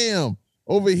 well, damn,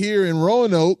 over here in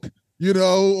Roanoke, you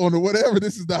know, on the whatever,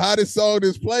 this is the hottest song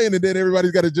that's playing, and then everybody's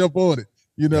got to jump on it,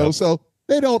 you know. So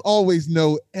they don't always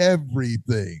know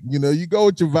everything. You know, you go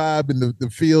with your vibe and the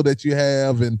feel that you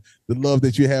have and the love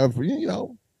that you have for, you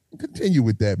know, continue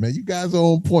with that, man. You guys are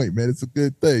on point, man. It's a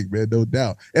good thing, man, no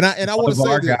doubt. And I want to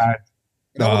say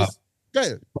this. Go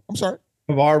ahead. I'm sorry.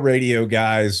 One of our radio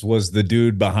guys was the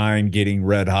dude behind getting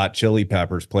Red Hot Chili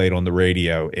Peppers played on the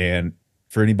radio. And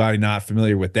for anybody not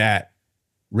familiar with that,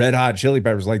 Red Hot Chili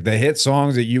Peppers, like the hit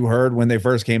songs that you heard when they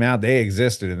first came out, they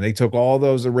existed, and they took all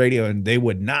those to radio, and they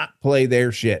would not play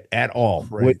their shit at all.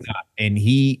 Would not. And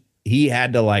he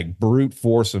had to like brute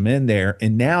force them in there.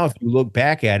 And now if you look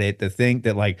back at it, to think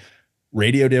that like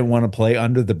radio didn't want to play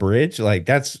Under the Bridge, like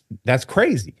that's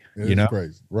crazy. You know,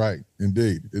 crazy. Right.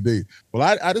 Indeed.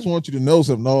 Well, I just want you to know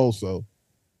something also.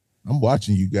 I'm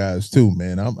watching you guys too,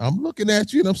 man. I'm looking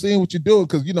at you and I'm seeing what you're doing,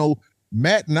 because, you know,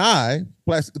 Matt and I,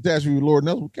 Plastic Catastrophe, Lord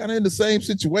knows, we're kind of in the same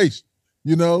situation,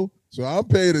 you know? So I'm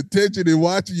paying attention and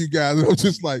watching you guys. And I'm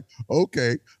just like,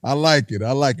 okay, I like it.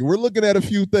 We're looking at a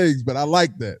few things, but I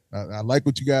like that. I like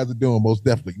what you guys are doing, most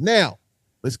definitely. Now,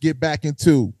 let's get back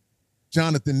into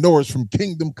Jonathan Norris from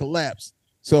Kingdom Collapse.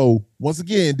 So once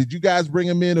again, did you guys bring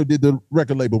him in, or did the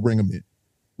record label bring him in?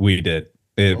 We did.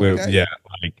 Yeah.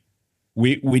 Like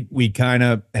we kind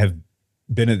of have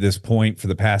been at this point for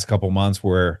the past couple months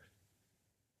where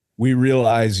we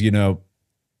realize, you know,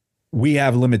 we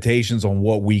have limitations on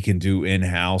what we can do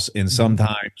in-house, and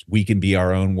sometimes we can be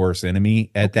our own worst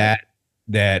enemy at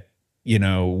that, you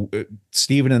know,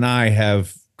 Steven and I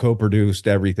have co-produced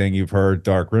everything you've heard,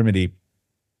 Dark Remedy.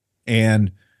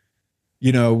 And,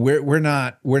 you know, we're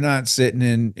not sitting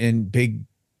in big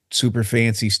super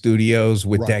fancy studios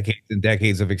with decades and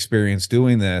decades of experience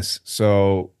doing this.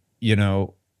 So, you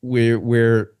know,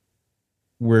 we're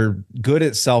good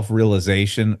at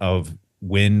self-realization of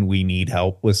when we need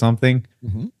help with something.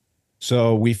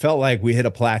 So we felt like we hit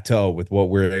a plateau with what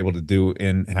we're able to do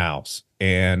in-house.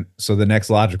 And so the next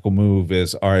logical move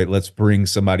is, all right, let's bring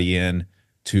somebody in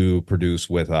to produce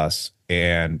with us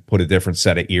and put a different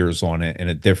set of ears on it and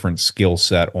a different skill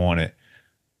set on it.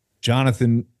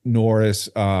 Jonathan Norris,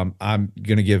 I'm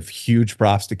going to give huge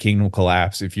props to Kingdom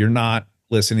Collapse. If you're not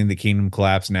listening to Kingdom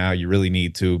Collapse now, you really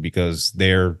need to, because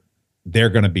they're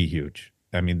going to be huge.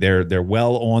 I mean, they're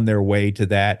well on their way to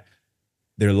that.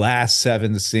 Their last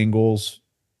 7 singles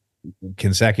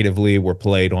consecutively were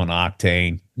played on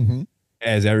Octane.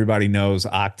 As everybody knows,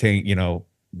 Octane, you know,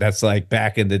 that's like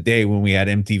back in the day when we had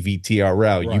MTV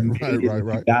TRL.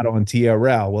 You got on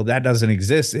TRL. Well, that doesn't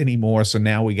exist anymore. So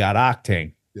now we got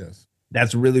Octane. Yes.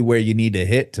 That's really where you need to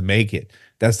hit to make it.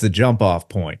 That's the jump off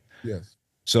point. Yes.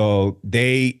 So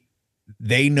they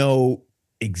know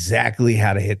exactly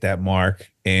how to hit that mark.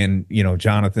 And, you know,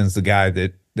 Jonathan's the guy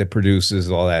that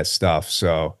produces all that stuff.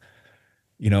 So,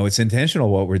 you know, it's intentional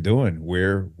what we're doing.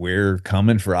 We're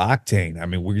coming for Octane. I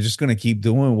mean, we're just going to keep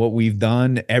doing what we've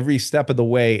done every step of the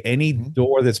way. Any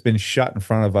door that's been shut in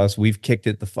front of us, we've kicked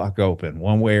it the fuck open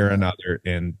one way or another.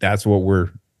 And that's what we're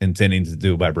intending to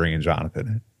do by bringing Jonathan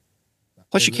in.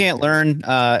 Plus, you can't learn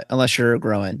unless you're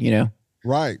growing, you know?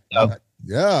 Right.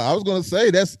 Yeah, I was going to say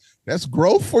that's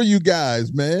growth for you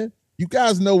guys, man. You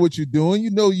guys know what you're doing. You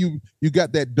know you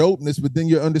got that dopeness, but then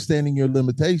you're understanding your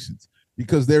limitations.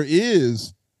 Because there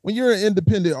is, when you're an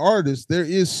independent artist, there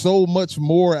is so much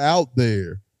more out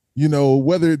there, you know,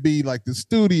 whether it be like the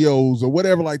studios or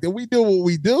whatever like that. We do what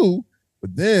we do,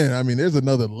 but then, I mean, there's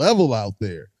another level out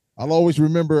there. I'll always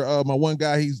remember my one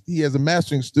guy, he has a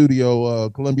mastering studio,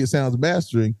 Columbia Sounds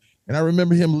Mastering, and I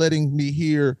remember him letting me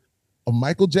hear a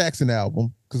Michael Jackson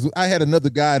album, because I had another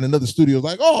guy in another studio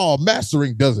like, oh,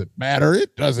 mastering doesn't matter.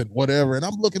 It doesn't whatever. And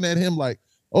I'm looking at him like,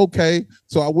 okay.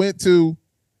 So I went to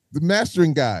the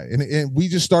mastering guy and we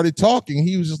just started talking.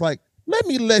 He was just like,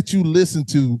 let you listen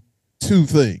to 2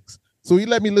 things. So he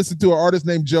let me listen to an artist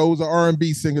named Joe, who's an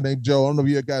R&B singer named Joe. I don't know if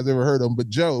you guys ever heard of him, but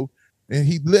Joe, and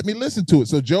he let me listen to it.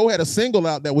 So Joe had a single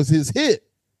out that was his hit.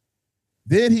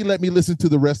 Then he let me listen to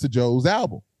the rest of Joe's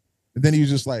album. And then he was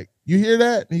just like, you hear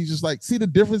that? And he's just like, see the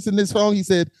difference in this song? He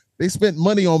said, they spent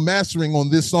money on mastering on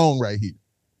this song right here.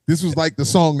 This was like the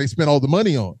song they spent all the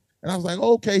money on. And I was like,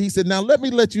 okay. He said, now let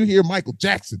me let you hear Michael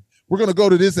Jackson. We're going to go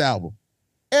to this album.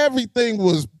 Everything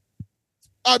was,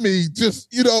 I mean,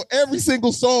 just, you know, every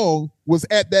single song was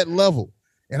at that level.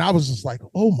 And I was just like,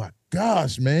 oh my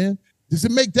gosh, man, does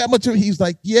it make that much of, he's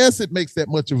like, yes, it makes that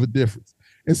much of a difference.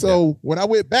 And so when I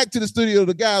went back to the studio,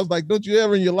 the guy was like, don't you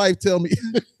ever in your life tell me.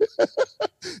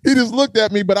 He just looked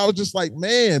at me, but I was just like,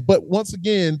 man, but once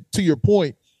again, to your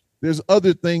point, there's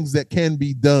other things that can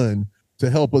be done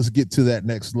to help us get to that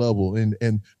next level.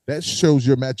 And that shows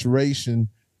your maturation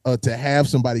to have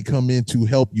somebody come in to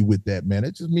help you with that, man.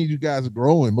 It just means you guys are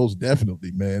growing, most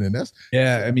definitely, man. And that's,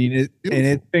 yeah, I mean,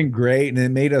 it's been great. And it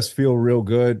made us feel real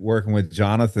good working with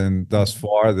Jonathan thus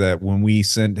far, that when we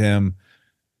sent him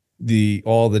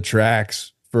all the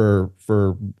tracks for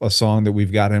a song that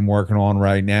we've got him working on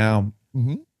right now,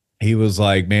 he was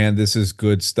like, man, this is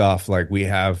good stuff. Like we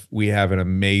have an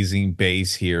amazing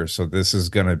base here. So this is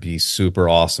going to be super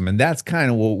awesome. And that's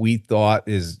kind of what we thought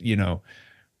is, you know,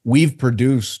 we've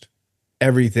produced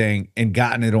everything and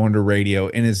gotten it onto radio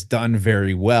and it's done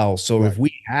very well. So if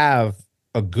we have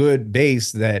a good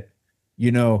base that,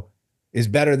 you know, is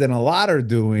better than a lot are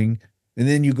doing, and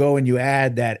then you go and you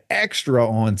add that extra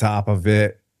on top of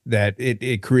it, that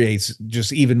it creates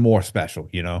just even more special,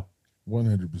 you know?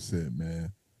 100%,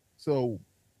 man. So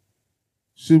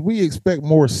should we expect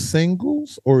more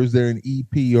singles, or is there an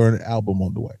EP or an album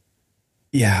on the way?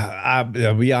 Yeah,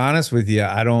 I'll be honest with you.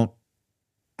 I don't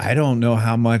know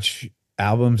how much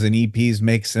albums and EPs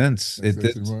make sense at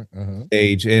this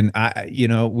stage. And you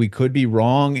know, we could be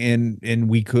wrong, and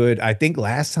we could, I think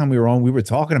last time we were on, we were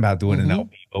talking about doing an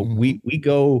LP, but we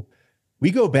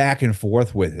go back and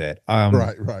forth with it.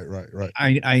 Right.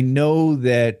 I know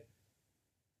that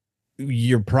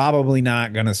you're probably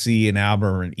not going to see an album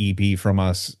or an EP from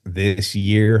us this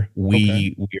year.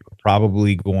 We're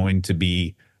probably going to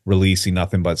be releasing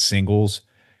nothing but singles,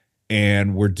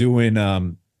 and we're doing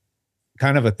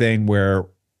kind of a thing where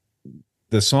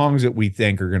the songs that we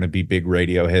think are going to be big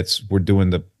radio hits, we're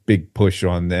doing the big push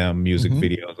on them, music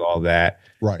videos, all that.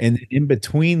 Right. And in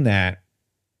between that,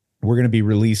 we're going to be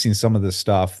releasing some of the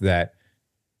stuff that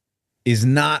is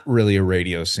not really a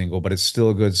radio single, but it's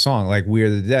still a good song. Like "We Are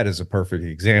the Dead" is a perfect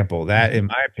example. That, in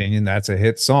my opinion, that's a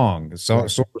hit song. So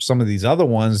for some of these other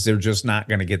ones, they're just not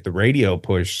going to get the radio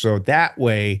push. So that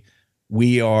way,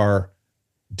 we are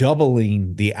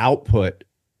doubling the output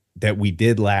that we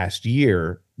did last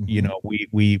year. You know,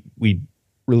 we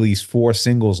released 4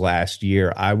 singles last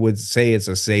year. I would say it's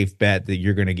a safe bet that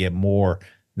you're going to get more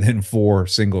than 4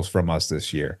 singles from us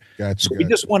this year. Gotcha. So we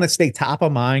just want to stay top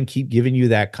of mind, keep giving you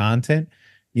that content,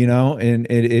 you know, and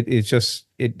it's just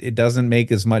it doesn't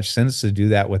make as much sense to do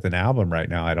that with an album right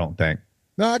now, I don't think.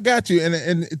 No, I got you.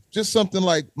 And it's just something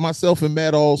like myself and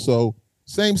Matt also,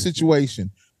 same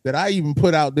situation that I even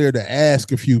put out there to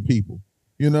ask a few people,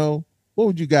 you know, what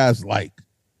would you guys like?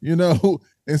 You know,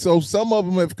 and so some of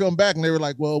them have come back and they were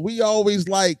like, well, we always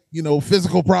like, you know,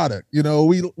 physical product, you know,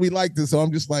 we like this. So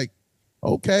I'm just like,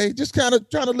 okay, just kind of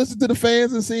trying to listen to the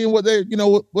fans and seeing what they, you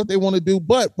know, what they want to do.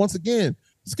 But once again,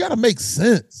 it's got to make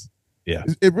sense. Yeah,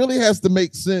 it really has to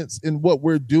make sense in what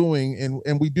we're doing,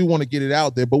 and we do want to get it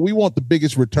out there, but we want the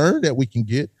biggest return that we can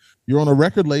get. You're on a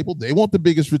record label; they want the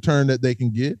biggest return that they can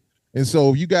get, and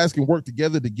so if you guys can work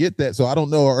together to get that. So I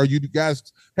don't know, are you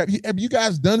guys have you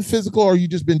guys done physical, or you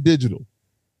just been digital?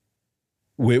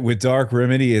 With Dark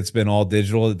Remedy, it's been all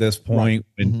digital at this point.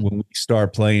 Right. When we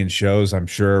start playing shows, I'm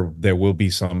sure there will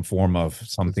be some form of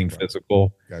something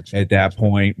physical at that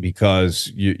point,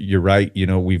 because you're right. You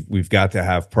know, we've got to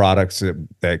have products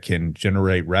that can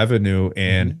generate revenue,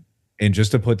 and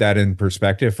just to put that in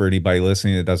perspective for anybody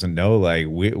listening that doesn't know, like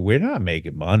we're not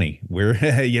making money.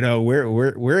 We're you know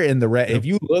we're in the red. If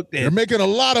you looked at, you're making a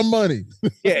lot of money.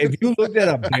 Yeah, if you looked at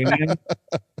a band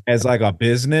as like a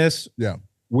business, yeah,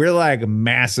 we're like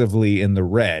massively in the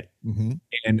red.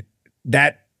 And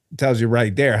that tells you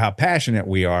right there how passionate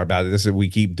we are about this, that we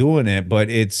keep doing it. But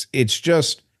it's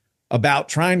just about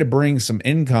trying to bring some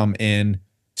income in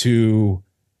to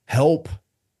help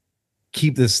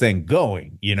keep this thing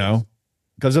going, you know,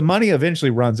 because the money eventually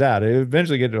runs out. It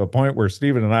eventually get to a point where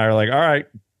Steven and I are like, all right,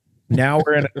 now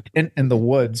we're in a tent in the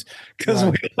woods because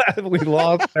we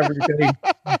lost everything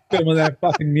filming that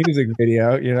fucking music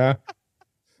video, you know.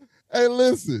 Hey,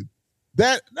 listen,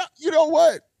 you know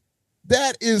what?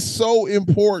 That is so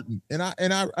important. And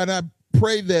I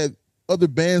pray that other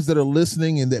bands that are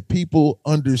listening and that people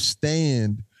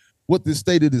understand what the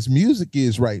state of this music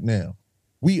is right now.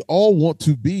 We all want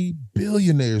to be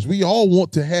billionaires. We all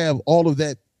want to have all of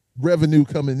that revenue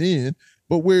coming in,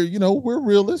 but we're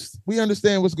realists. We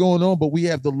understand what's going on, but we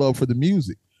have the love for the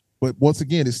music. But once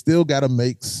again, it's still got to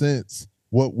make sense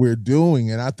what we're doing.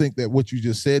 And I think that what you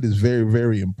just said is very,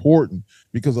 very important,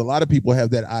 because a lot of people have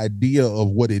that idea of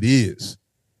what it is,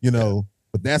 you know,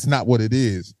 but that's not what it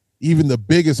is. Even the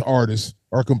biggest artists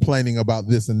are complaining about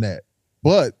this and that.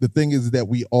 But the thing is that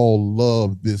we all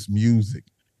love this music,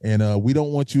 and we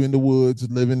don't want you in the woods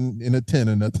living in a tent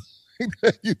or nothing.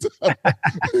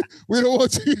 We don't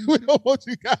want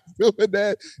you guys doing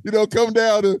that. You know, come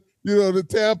down to, you know, to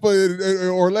Tampa and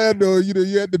Orlando, you know,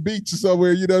 you're at the beach or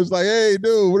somewhere, you know, it's like, hey,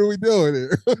 dude, what are we doing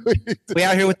here? We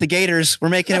out here with the Gators. We're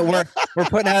making it work. We're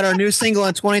putting out our new single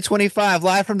in 2025,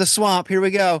 live from the swamp. Here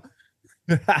we go.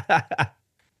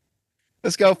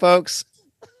 Let's go, folks.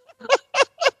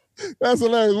 That's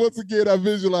hilarious. Once again, I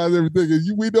visualize everything.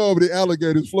 We know how many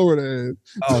alligators Florida has.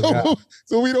 Oh,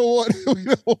 so we don't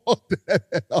want that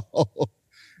at all.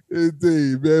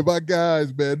 Indeed, man. My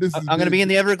guys, man. I'm going to be in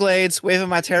the Everglades waving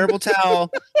my terrible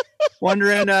towel,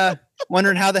 wondering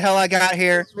how the hell I got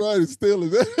here. That's right. It's still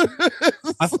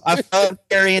is. I fell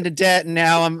Gary into debt, and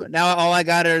now all I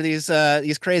got are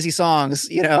these crazy songs.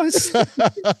 You know.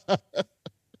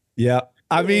 Yeah.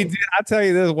 I mean, dude, I'll tell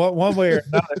you this one way or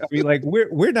another. I mean, like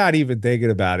we're not even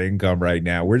thinking about income right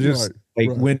now. We're just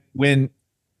when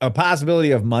a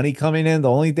possibility of money coming in, the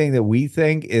only thing that we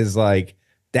think is like,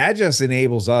 that just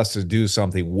enables us to do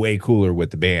something way cooler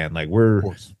with the band. Like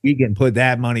we can put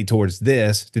that money towards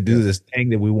this to do this thing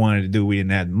that we wanted to do. We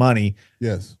didn't have money.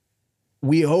 Yes.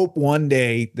 We hope one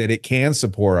day that it can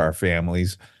support our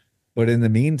families. But in the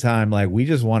meantime, like, we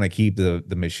just want to keep the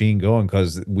machine going,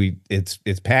 because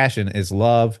it's passion, it's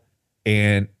love.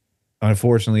 And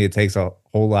unfortunately, it takes a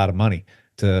whole lot of money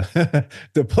to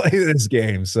to play this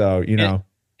game. So, you know.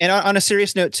 And on a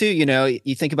serious note too, you know,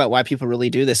 you think about why people really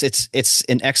do this. It's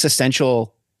an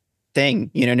existential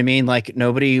thing. You know what I mean? Like,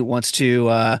 nobody wants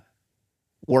to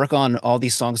work on all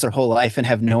these songs their whole life and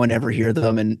have no one ever hear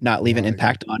them and not leave an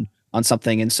impact on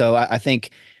something. And so I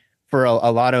think for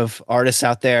a lot of artists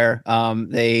out there,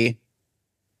 they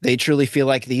truly feel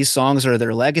like these songs are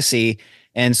their legacy.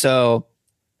 And so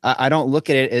I don't look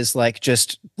at it as like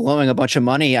just blowing a bunch of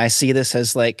money. I see this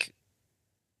as like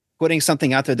putting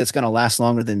something out there that's going to last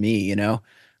longer than me, you know?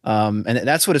 And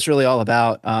that's what it's really all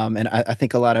about. And I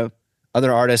think a lot of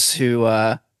other artists who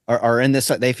are in this,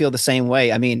 they feel the same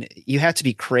way. I mean, you have to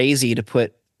be crazy to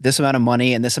put this amount of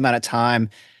money and this amount of time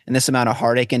and this amount of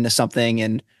heartache into something,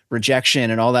 and rejection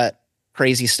and all that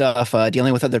crazy stuff,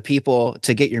 dealing with other people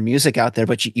to get your music out there.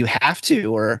 But you have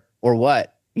to, or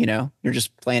what, you know, you're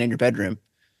just playing in your bedroom.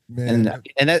 Man.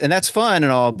 And that's fun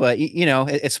and all, but you know,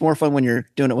 it's more fun when you're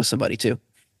doing it with somebody too.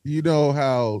 You know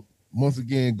how, once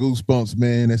again, goosebumps,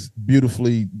 man. It's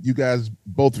beautifully, you guys,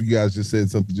 both of you guys just said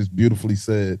something just beautifully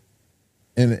said,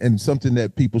 and something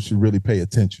that people should really pay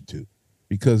attention to,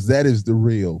 because that is the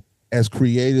real, as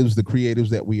creatives, the creatives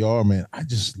that we are, man. I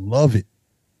just love it.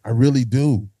 I really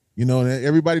do. You know, and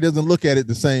everybody doesn't look at it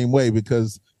the same way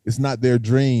because it's not their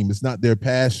dream. It's not their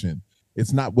passion.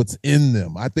 It's not what's in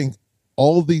them. I think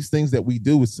all these things that we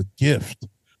do, it's a gift.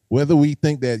 Whether we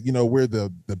think that, you know, we're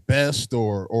the best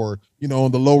or, you know,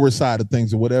 on the lower side of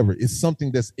things or whatever, it's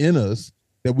something that's in us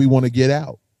that we want to get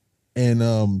out. And,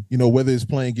 you know, whether it's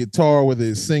playing guitar, whether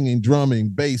it's singing, drumming,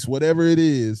 bass, whatever it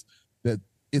is, that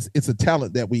it's a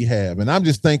talent that we have. And I'm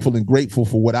just thankful and grateful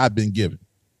for what I've been given.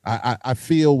 I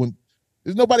feel when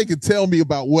there's nobody can tell me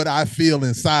about what I feel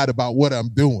inside about what I'm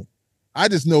doing. I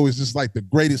just know it's just like the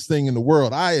greatest thing in the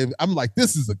world. I'm like,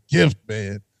 this is a gift,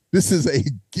 man. This is a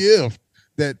gift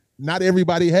that not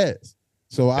everybody has.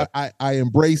 So I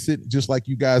embrace it just like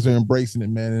you guys are embracing it,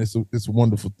 man. And it's a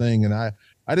wonderful thing. And I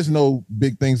just know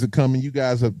big things are coming. You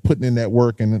guys are putting in that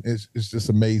work, and it's just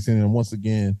amazing. And once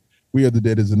again, We Are the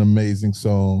Dead is an amazing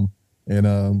song.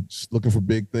 And just looking for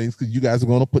big things because you guys are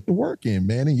going to put the work in,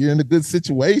 man. And you're in a good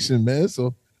situation, man.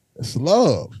 So it's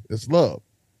love. It's love.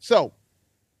 So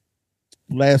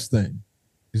last thing,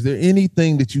 is there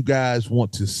anything that you guys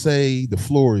want to say? The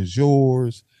floor is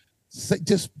yours. Say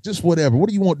just whatever. What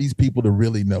do you want these people to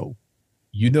really know?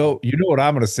 You know what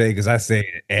I'm going to say, because I say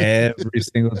it every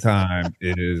single time,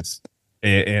 is,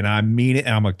 and I mean it,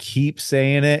 and I'm going to keep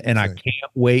saying it, and I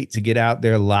can't wait to get out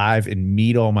there live and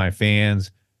meet all my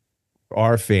fans,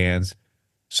 our fans,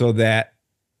 so that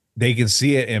they can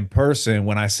see it in person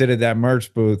when I sit at that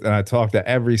merch booth and I talk to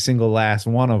every single last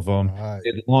one of them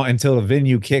until the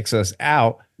venue kicks us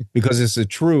out, because it's the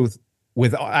truth.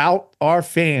 Without our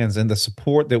fans and the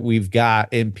support that we've got,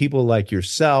 and people like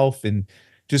yourself and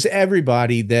just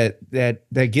everybody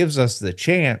that gives us the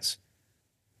chance,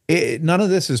 none of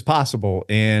this is possible.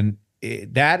 And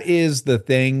that is the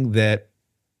thing that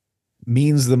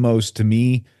means the most to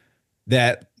me,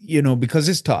 that, you know, because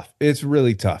it's tough. It's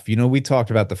really tough. You know, we talked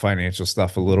about the financial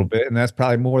stuff a little bit, and that's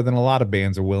probably more than a lot of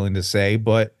bands are willing to say,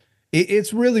 but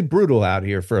it's really brutal out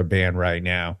here for a band right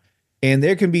now. And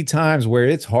there can be times where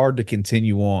it's hard to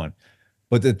continue on.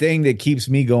 But the thing that keeps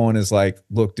me going is like,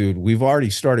 look, dude, we've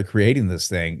already started creating this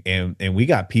thing, and we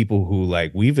got people who,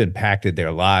 like, we've impacted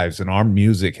their lives and our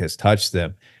music has touched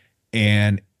them.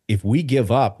 And if we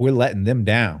give up, we're letting them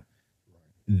down.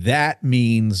 That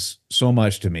means so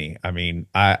much to me. I mean,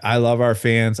 I love our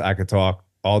fans. I could talk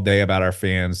all day about our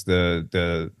fans.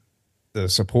 The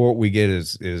support we get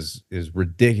is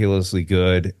ridiculously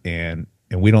good, and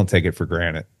we don't take it for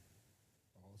granted.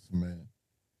 Awesome, man.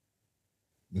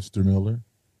 Mr. Miller.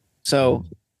 So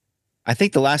I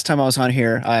think the last time I was on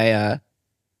here, I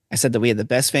said that we had the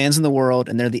best fans in the world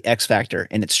and they're the X factor,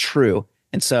 and it's true.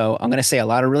 And so I'm going to say a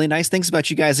lot of really nice things about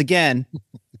you guys again.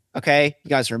 Okay. You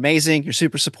guys are amazing. You're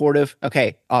super supportive.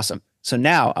 Okay. Awesome. So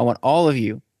now I want all of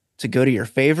you to go to your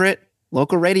favorite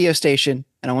local radio station,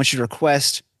 and I want you to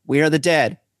request We Are the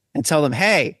Dead and tell them,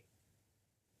 hey,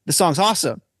 the song's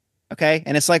awesome. Okay.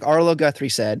 And it's like Arlo Guthrie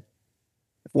said,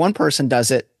 if one person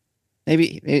does it,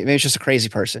 maybe it's just a crazy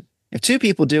person. If two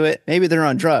people do it, maybe they're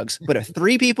on drugs. But if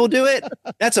three people do it,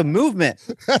 that's a movement.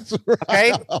 That's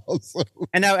right. Okay. Awesome.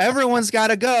 And now everyone's got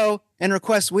to go and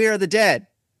request We Are the Dead.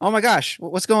 Oh my gosh,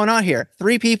 what's going on here?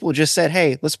 Three people just said,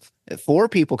 hey, four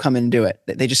people come in and do it.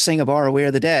 They just sing a bar of We Are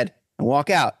the Dead and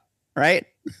walk out. Right.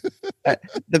 For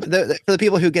the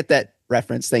people who get that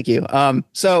reference, thank you.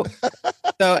 So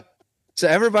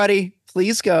everybody,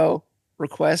 please go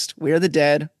request We Are the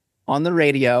Dead on the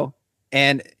radio,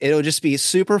 and it'll just be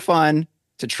super fun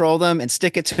to troll them and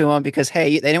stick it to them, because,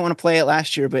 hey, they didn't want to play it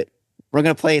last year, but we're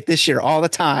going to play it this year all the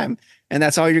time. And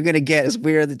that's all you're going to get is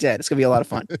We Are the Dead. It's going to be a lot of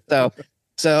fun.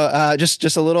 So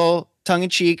just a little tongue in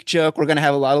cheek joke. We're going to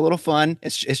have a lot of little fun.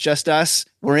 It's just us.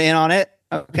 We're in on it.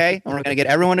 Okay. And we're going to get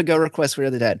everyone to go request We Are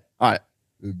the Dead. All right.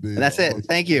 And that's it.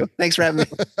 Thank you. Thanks for having me.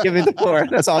 Give me the floor.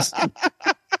 That's awesome.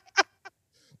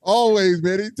 Always,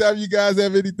 man. Anytime you guys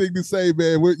have anything to say,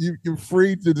 man, you're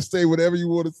free to say whatever you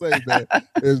want to say, man.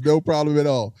 There's no problem at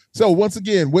all. So once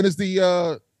again, when is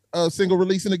the single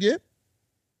releasing again?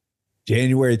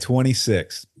 January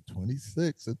 26th.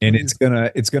 26. And it's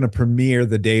gonna premiere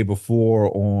the day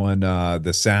before on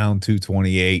the Sound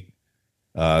 228.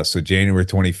 So January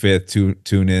 25th,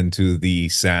 tune into the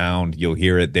Sound. You'll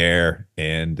hear it there.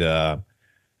 And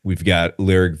we've got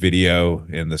lyric video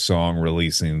and the song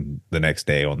releasing the next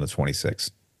day on the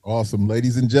 26th. Awesome.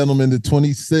 Ladies and gentlemen, the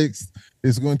 26th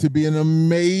is going to be an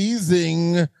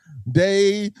amazing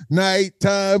day, night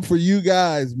time for you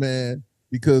guys, man,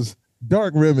 because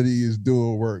Dark Remedy is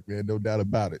doing work, man. No doubt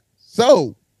about it.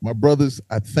 So, my brothers,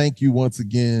 I thank you once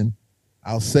again.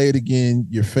 I'll say it again,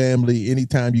 your family,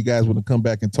 anytime you guys want to come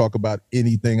back and talk about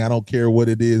anything, I don't care what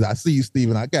it is. I see you,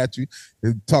 Steven. I got you.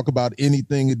 Talk about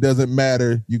anything. It doesn't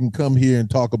matter. You can come here and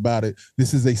talk about it.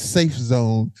 This is a safe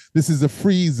zone. This is a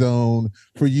free zone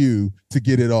for you to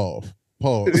get it off.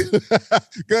 Pause.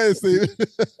 Go ahead, Steven.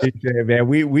 Yeah, man,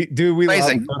 we love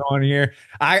put on here.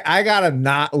 I gotta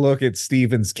not look at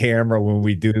Steven's camera when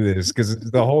we do this because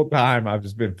the whole time I've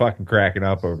just been fucking cracking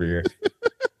up over here.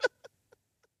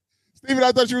 Steven,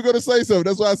 I thought you were going to say something.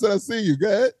 That's why I said I see you. Go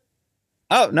ahead.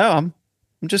 Oh no, I'm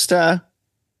just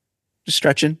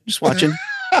stretching, just watching.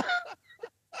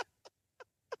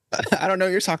 I don't know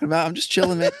what you're talking about. I'm just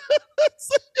chilling, man.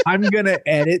 I'm gonna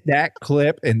edit that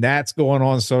clip, and that's going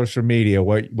on social media.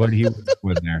 What he was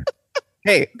doing there.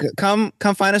 Hey, come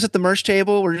find us at the merch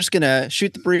table. We're just gonna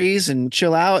shoot the breeze and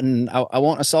chill out, and I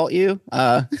won't assault you.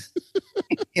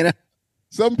 You know,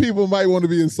 some people might want to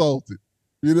be insulted.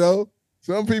 You know.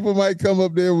 Some people might come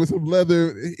up there with some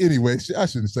leather. Anyway, I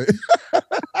shouldn't say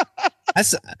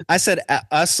it. I said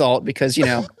assault because, you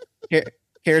know,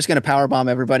 Hair's going to powerbomb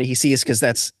everybody he sees because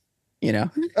that's, you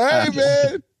know. Hey,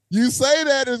 man, you say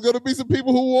that, there's going to be some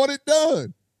people who want it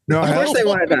done. No, of course they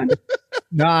want it done.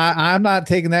 No, I'm not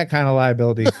taking that kind of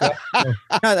liability. No,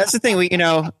 that's the thing. We, you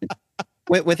know,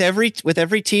 with every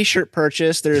T-shirt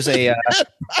purchase, there's a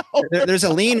there's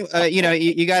a lien. You know,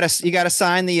 you gotta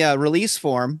sign the release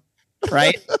form.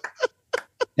 Right?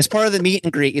 As part of the meet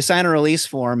and greet, you sign a release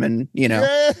form and, you know.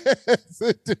 Yes,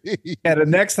 indeed. Yeah, the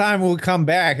next time we'll come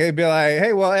back, they'd be like,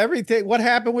 hey, well, everything, what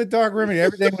happened with Dark Remedy?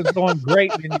 Everything was going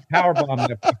great, and then you powerbombed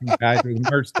that fucking guy through the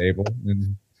merch table,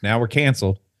 and now we're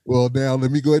canceled. Well, now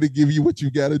let me go ahead and give you what you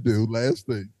got to do. Last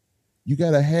thing. You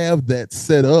got to have that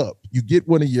set up. You get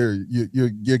one of your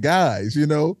guys, you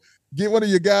know. Get one of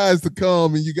your guys to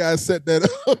come and you guys set that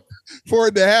up for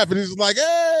it to happen. He's like,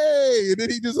 hey, and then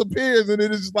he disappears and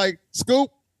then it's just like, scoop,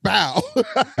 bow.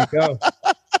 There you go.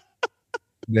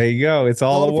 There you go. It's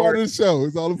all a part of the show.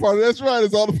 It's all a part of, that's right.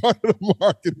 It's all a part of the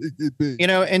marketing. You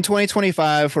know, in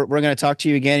 2025, we're going to talk to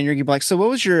you again and you're going to be like, so what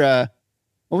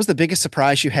was the biggest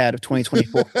surprise you had of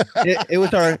 2024?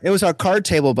 it was our card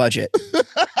table budget.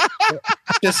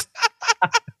 Just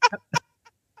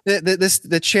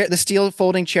the steel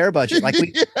folding chair budget. Like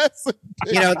we, yes,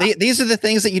 you know, these are the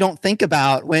things that you don't think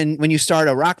about when you start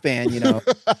a rock band, you know.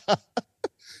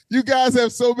 You guys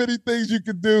have so many things you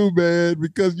can do, man,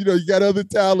 because, you know, you got other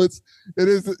talents.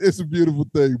 It's a beautiful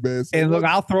thing, man. So and look,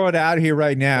 I'll throw it out here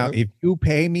right now. If you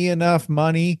pay me enough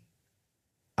money,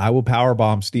 I will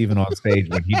powerbomb Steven on stage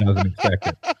when he doesn't expect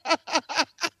it.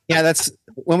 Yeah, that's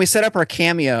when we set up our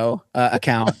Cameo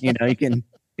account, you know, you can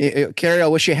Carrie,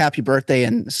 I'll wish you a happy birthday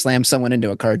and slam someone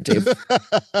into a card table.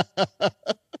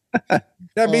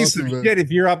 That'd be some shit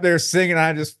if you're up there singing.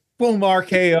 I just boom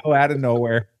RKO out of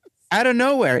nowhere. Out of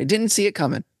nowhere. It didn't see it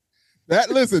coming.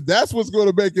 Listen, that's what's going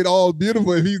to make it all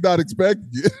beautiful if he's not expecting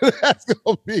it. That's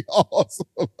going to be awesome.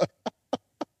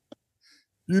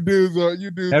 You dudes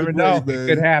never know. Man. It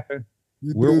could happen.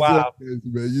 We're wild.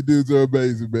 Amazing, man. You dudes are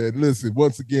amazing, man. Listen,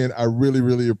 once again, I really,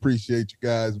 really appreciate you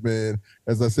guys, man.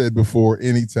 As I said before,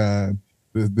 anytime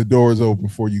the door is open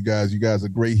for you guys. You guys are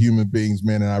great human beings,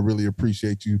 man, and I really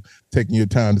appreciate you taking your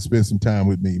time to spend some time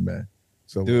with me, man.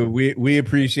 So, dude, we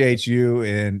appreciate you,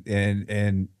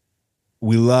 and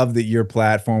we love that your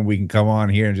platform. We can come on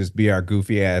here and just be our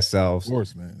goofy ass selves. Of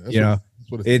course, man. That's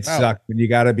what it sucks when you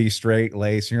got to be straight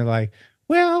laced, and you're like,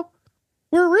 well,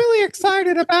 we're really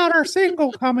excited about our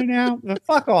single coming out.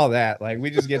 Fuck all that. Like we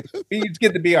just get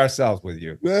to be ourselves with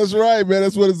you. That's right, man.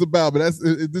 That's what it's about. But this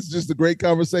is just a great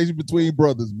conversation between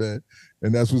brothers, man.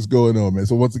 And that's what's going on, man.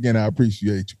 So once again, I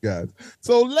appreciate you guys.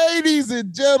 So ladies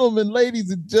and gentlemen,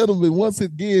 once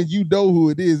again, you know who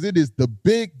it is. It is the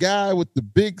big guy with the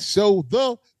big show,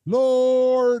 the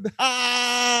Lord.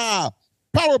 Ha!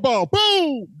 Powerball.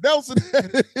 Boom! Nelson,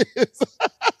 that is.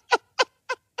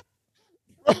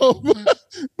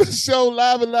 The show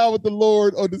Live and Loud with the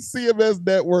Lord on the CMS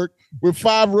network with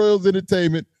Five Royals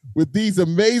Entertainment with these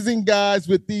amazing guys,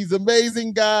 with these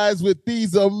amazing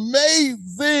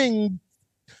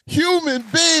human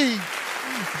beings.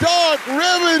 Dark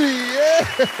Remedy. Yeah.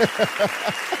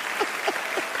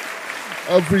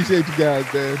 I appreciate you guys,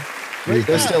 man. Great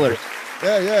Distillers.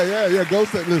 Yeah. Go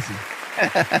set. Listen.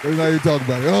 Every night you talk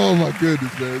about it. Oh my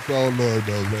goodness, man. It's all love,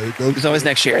 though, man. It's always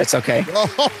next year. It's okay.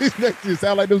 Always next year.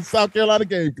 Sound like them South Carolina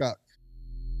Gamecocks.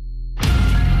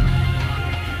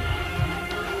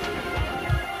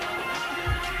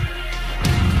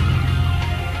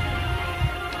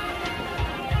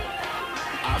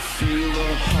 I feel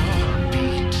a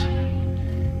heartbeat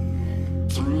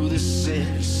through the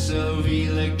sense of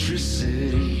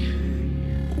electricity.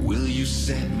 Will you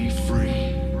set me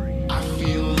free? I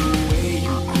feel the way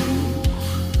you groove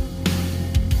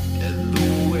and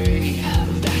the way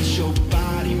that your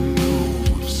body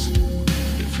moves.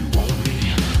 If you want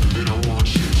me, then I want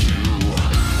you to.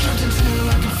 Trapped until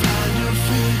I can find your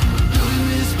fit. Building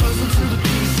this puzzle till the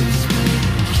pieces split.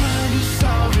 Trying to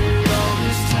solve it all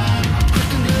this time.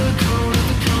 Cracking the code of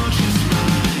the conscious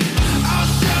mind. I'll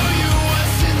show you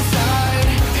what's inside.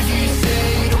 If you say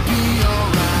it'll be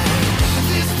alright.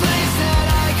 This place that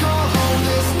I call home,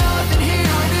 there's nothing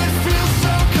here and it feels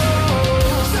so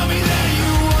cold. Tell me that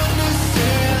you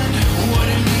understand what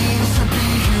it means to be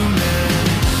human.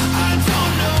 I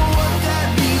don't know what that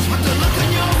means, but the look on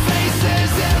your face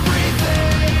says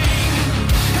everything.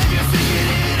 Have you figured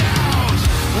it out?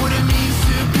 What it means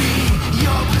to be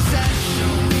your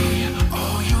possession?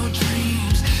 All your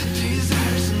dreams,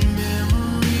 desires and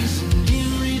memories, and in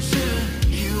return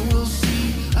you will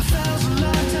see 1,000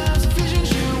 lifetimes of visions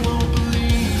you won't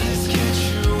believe. Let's get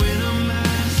you in a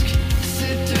mask.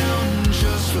 Sit down and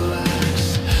just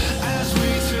relax as we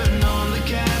turn on the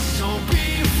gas. Don't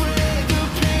be afraid, the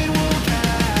pain will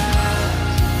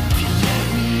pass. If you let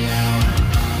me out,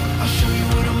 I'll show you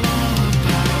what I'm all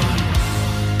about.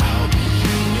 I'll be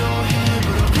in your head,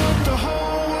 but I'll put the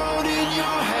whole world in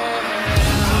your head.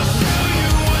 I'll show you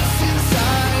what's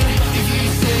inside. If you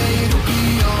say it'll be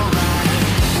alright.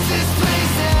 This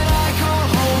place that I call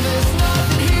home, there's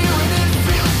nothing here and it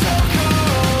feels so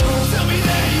cold. Tell me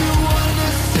that you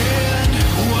understand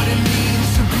what it means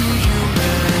to be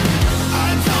human. I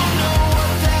don't know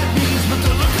what that means, but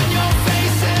the look on your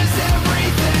face says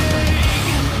everything.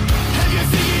 Have you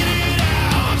figured it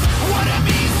out? What it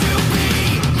means to be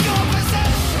your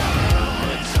possession?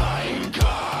 A dying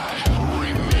god,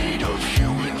 remade of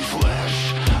human flesh.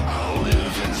 I'll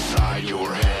live inside your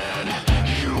head.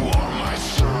 You are my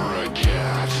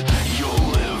surrogate. You'll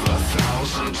live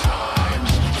 1,000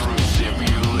 times through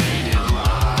simulated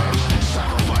lives.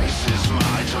 Sacrifice is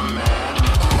my demand.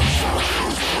 I'm so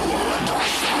truthful to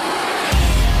understand.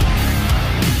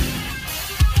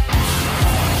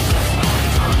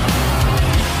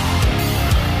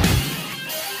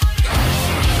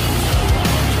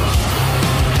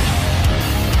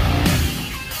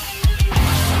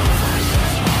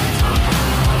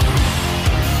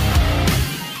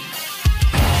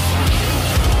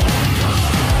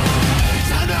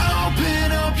 Time to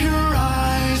open up your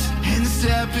eyes and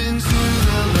step into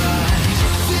the light.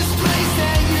 This place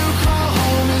that you call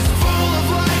home is full of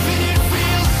life and it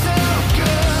feels so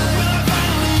good. Will I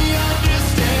finally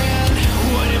understand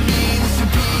what it means to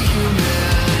be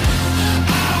human?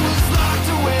 I was locked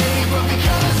away, but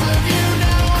because of you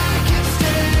now I can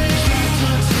stay. Trapped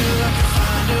until I can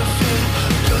find a fit.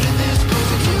 Building this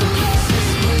puzzle till the pieces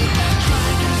split.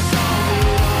 Trying to solve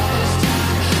it all this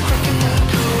time. Cracking the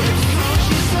code of the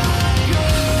conscious mind.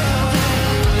 Girl,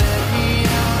 let me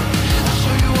out. I'll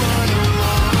show you what I'm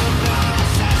all about.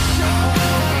 Possession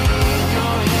will be in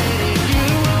your head and you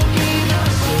will be my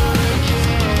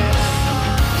surrogate.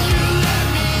 You let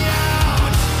me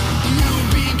out. You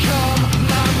become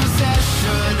my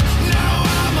possession. Now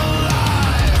I'm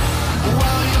alive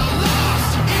while you're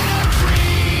lost in a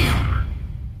dream.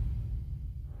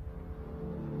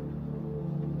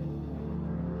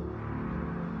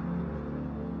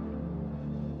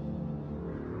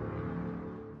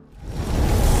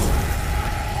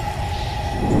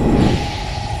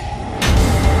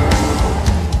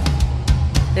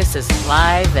 This is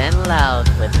Live and Loud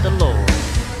with the Lord,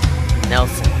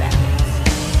 Nelson Bass.